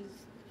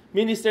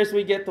ministers,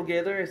 we get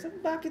together and say,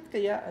 bakit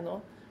kaya,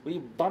 we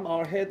bump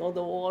our head on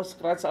the wall,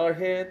 scratch our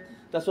head,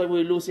 that's why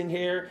we're losing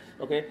hair.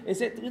 Okay? And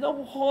say, you know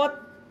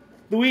what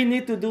do we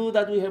need to do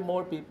that we have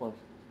more people?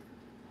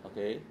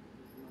 Okay?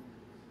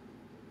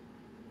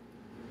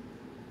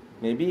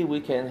 Maybe we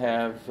can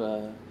have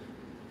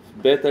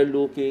better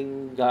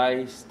looking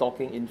guys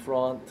talking in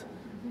front,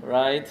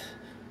 right?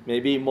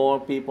 Maybe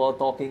more people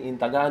talking in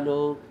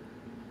Tagalog,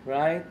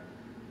 right?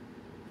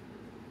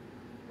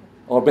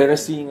 Or better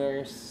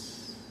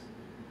singers.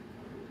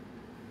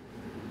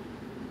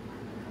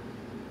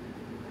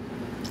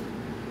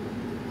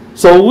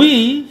 So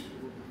we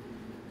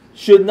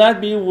should not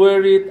be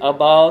worried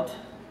about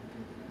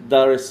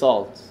the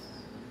results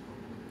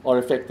or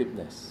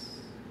effectiveness.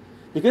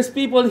 Because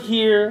people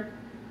hear,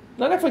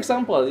 like for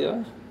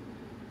example,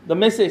 the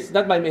message,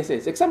 not my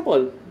message.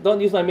 Example, don't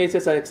use my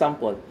message as an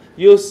example.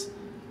 Use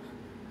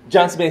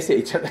John's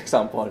message as an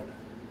example.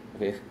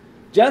 Okay?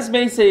 John's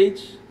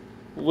message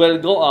will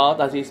go out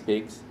as he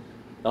speaks,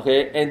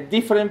 okay, and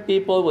different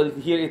people will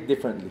hear it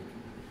differently.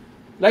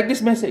 Like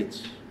this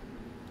message.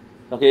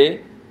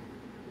 Okay?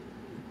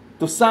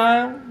 To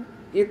some,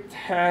 it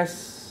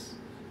has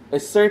a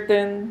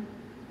certain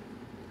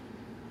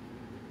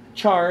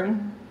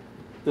charm.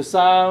 To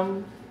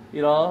some,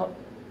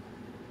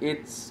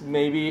 it's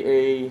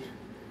maybe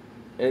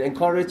an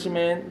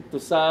encouragement. To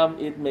some,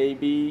 it may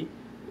be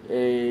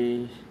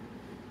a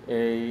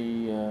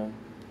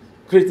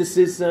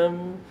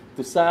criticism.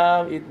 To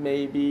some, it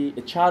may be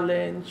a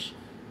challenge.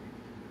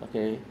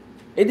 Okay?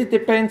 And it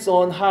depends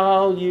on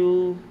how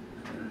you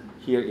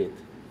hear it.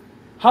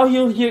 How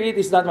you hear it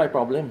is not my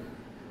problem.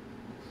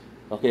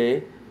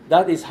 Okay?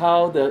 That is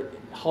how the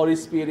Holy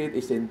Spirit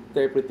is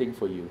interpreting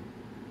for you.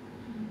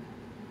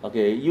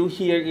 Okay? You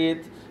hear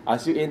it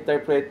as you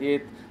interpret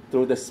it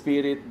through the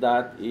Spirit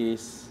that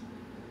is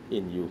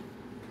in you.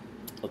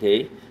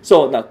 Okay?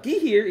 So, now, key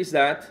here is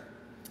that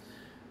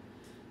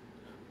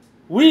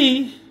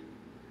we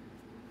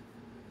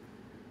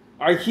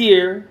are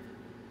here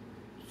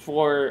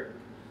for,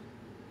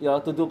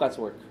 to do God's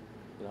work.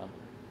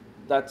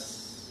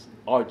 That's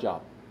our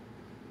job.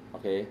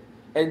 Okay?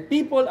 And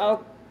people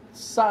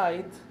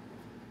outside,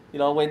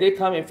 when they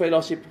come in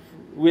fellowship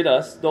with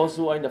us, those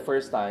who are in the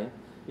first time,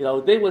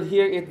 they will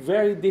hear it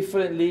very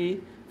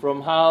differently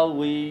from how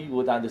we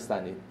would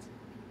understand it.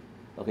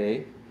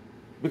 Okay?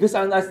 Because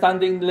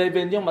understanding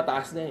level nyo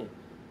mataas na eh.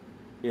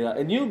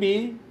 A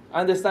newbie,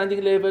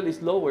 understanding level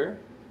is lower.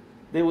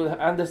 They will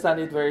understand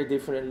it very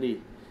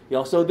differently.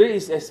 So there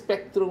is a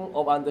spectrum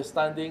of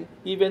understanding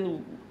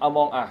even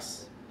among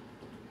us.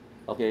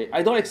 Okay?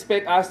 I don't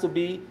expect us to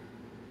be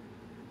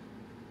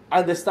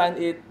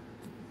understanding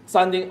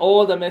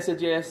all the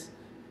messages,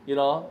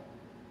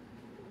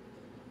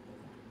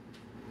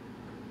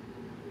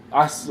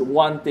 as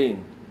one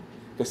thing.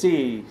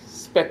 Kasi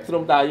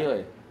spectrum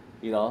tayo eh.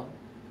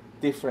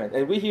 Different.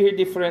 And we hear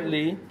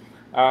differently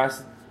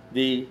as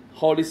the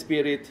Holy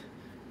Spirit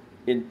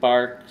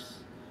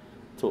imparts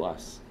to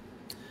us.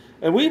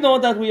 And we know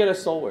that we are a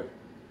sower.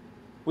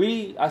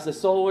 We, as a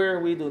sower,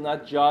 we do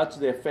not judge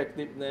the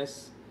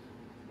effectiveness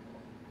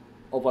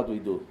of what we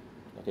do.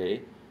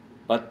 Okay?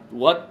 But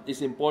what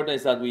is important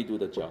is that we do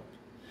the job.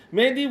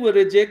 Many will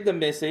reject the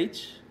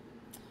message,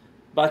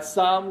 but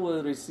some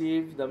will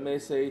receive the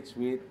message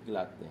with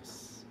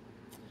gladness.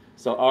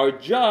 So our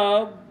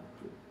job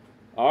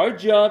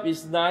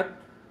is not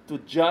to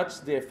judge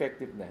the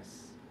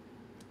effectiveness.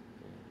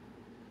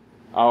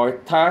 Our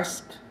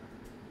task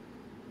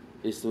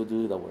is to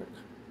do the work.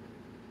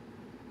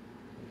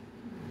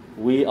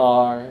 We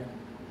are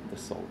the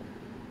sower.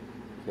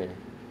 Okay.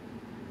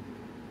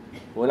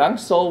 Walang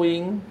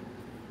sowing,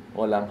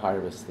 walang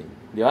harvesting.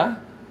 Di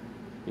ba?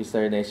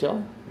 Mr.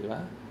 Necio? Di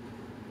ba?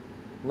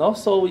 No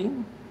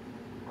sowing,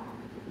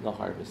 no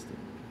harvesting.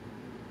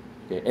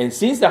 Okay. And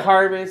since the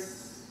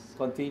harvest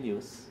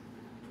continues,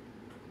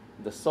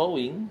 the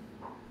sowing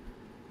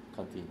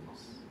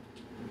continues.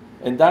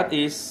 And that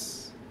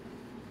is,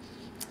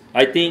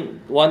 I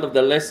think, one of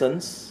the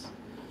lessons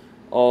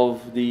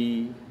of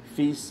the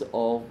Feast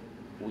of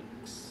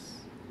Weeks.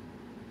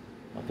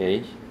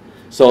 Okay?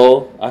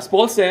 So, as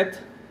Paul said,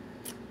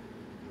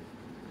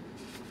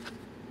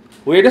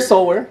 we're the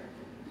sower.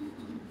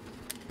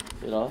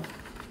 You know?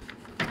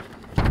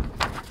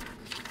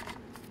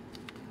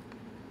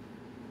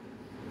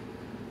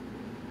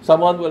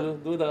 Someone will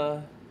do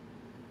the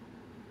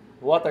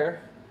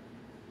water.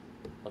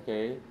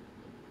 Okay?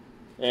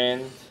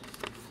 And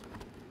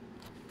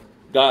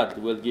God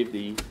will give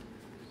the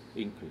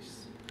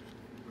increase.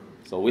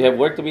 So we have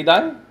work to be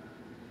done.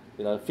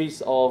 You know,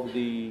 Feast of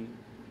the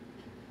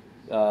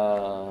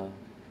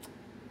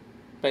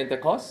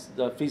Pentecost,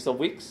 the Feast of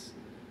Weeks,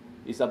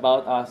 is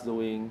about us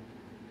doing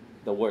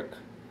the work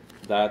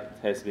that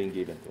has been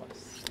given to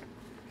us.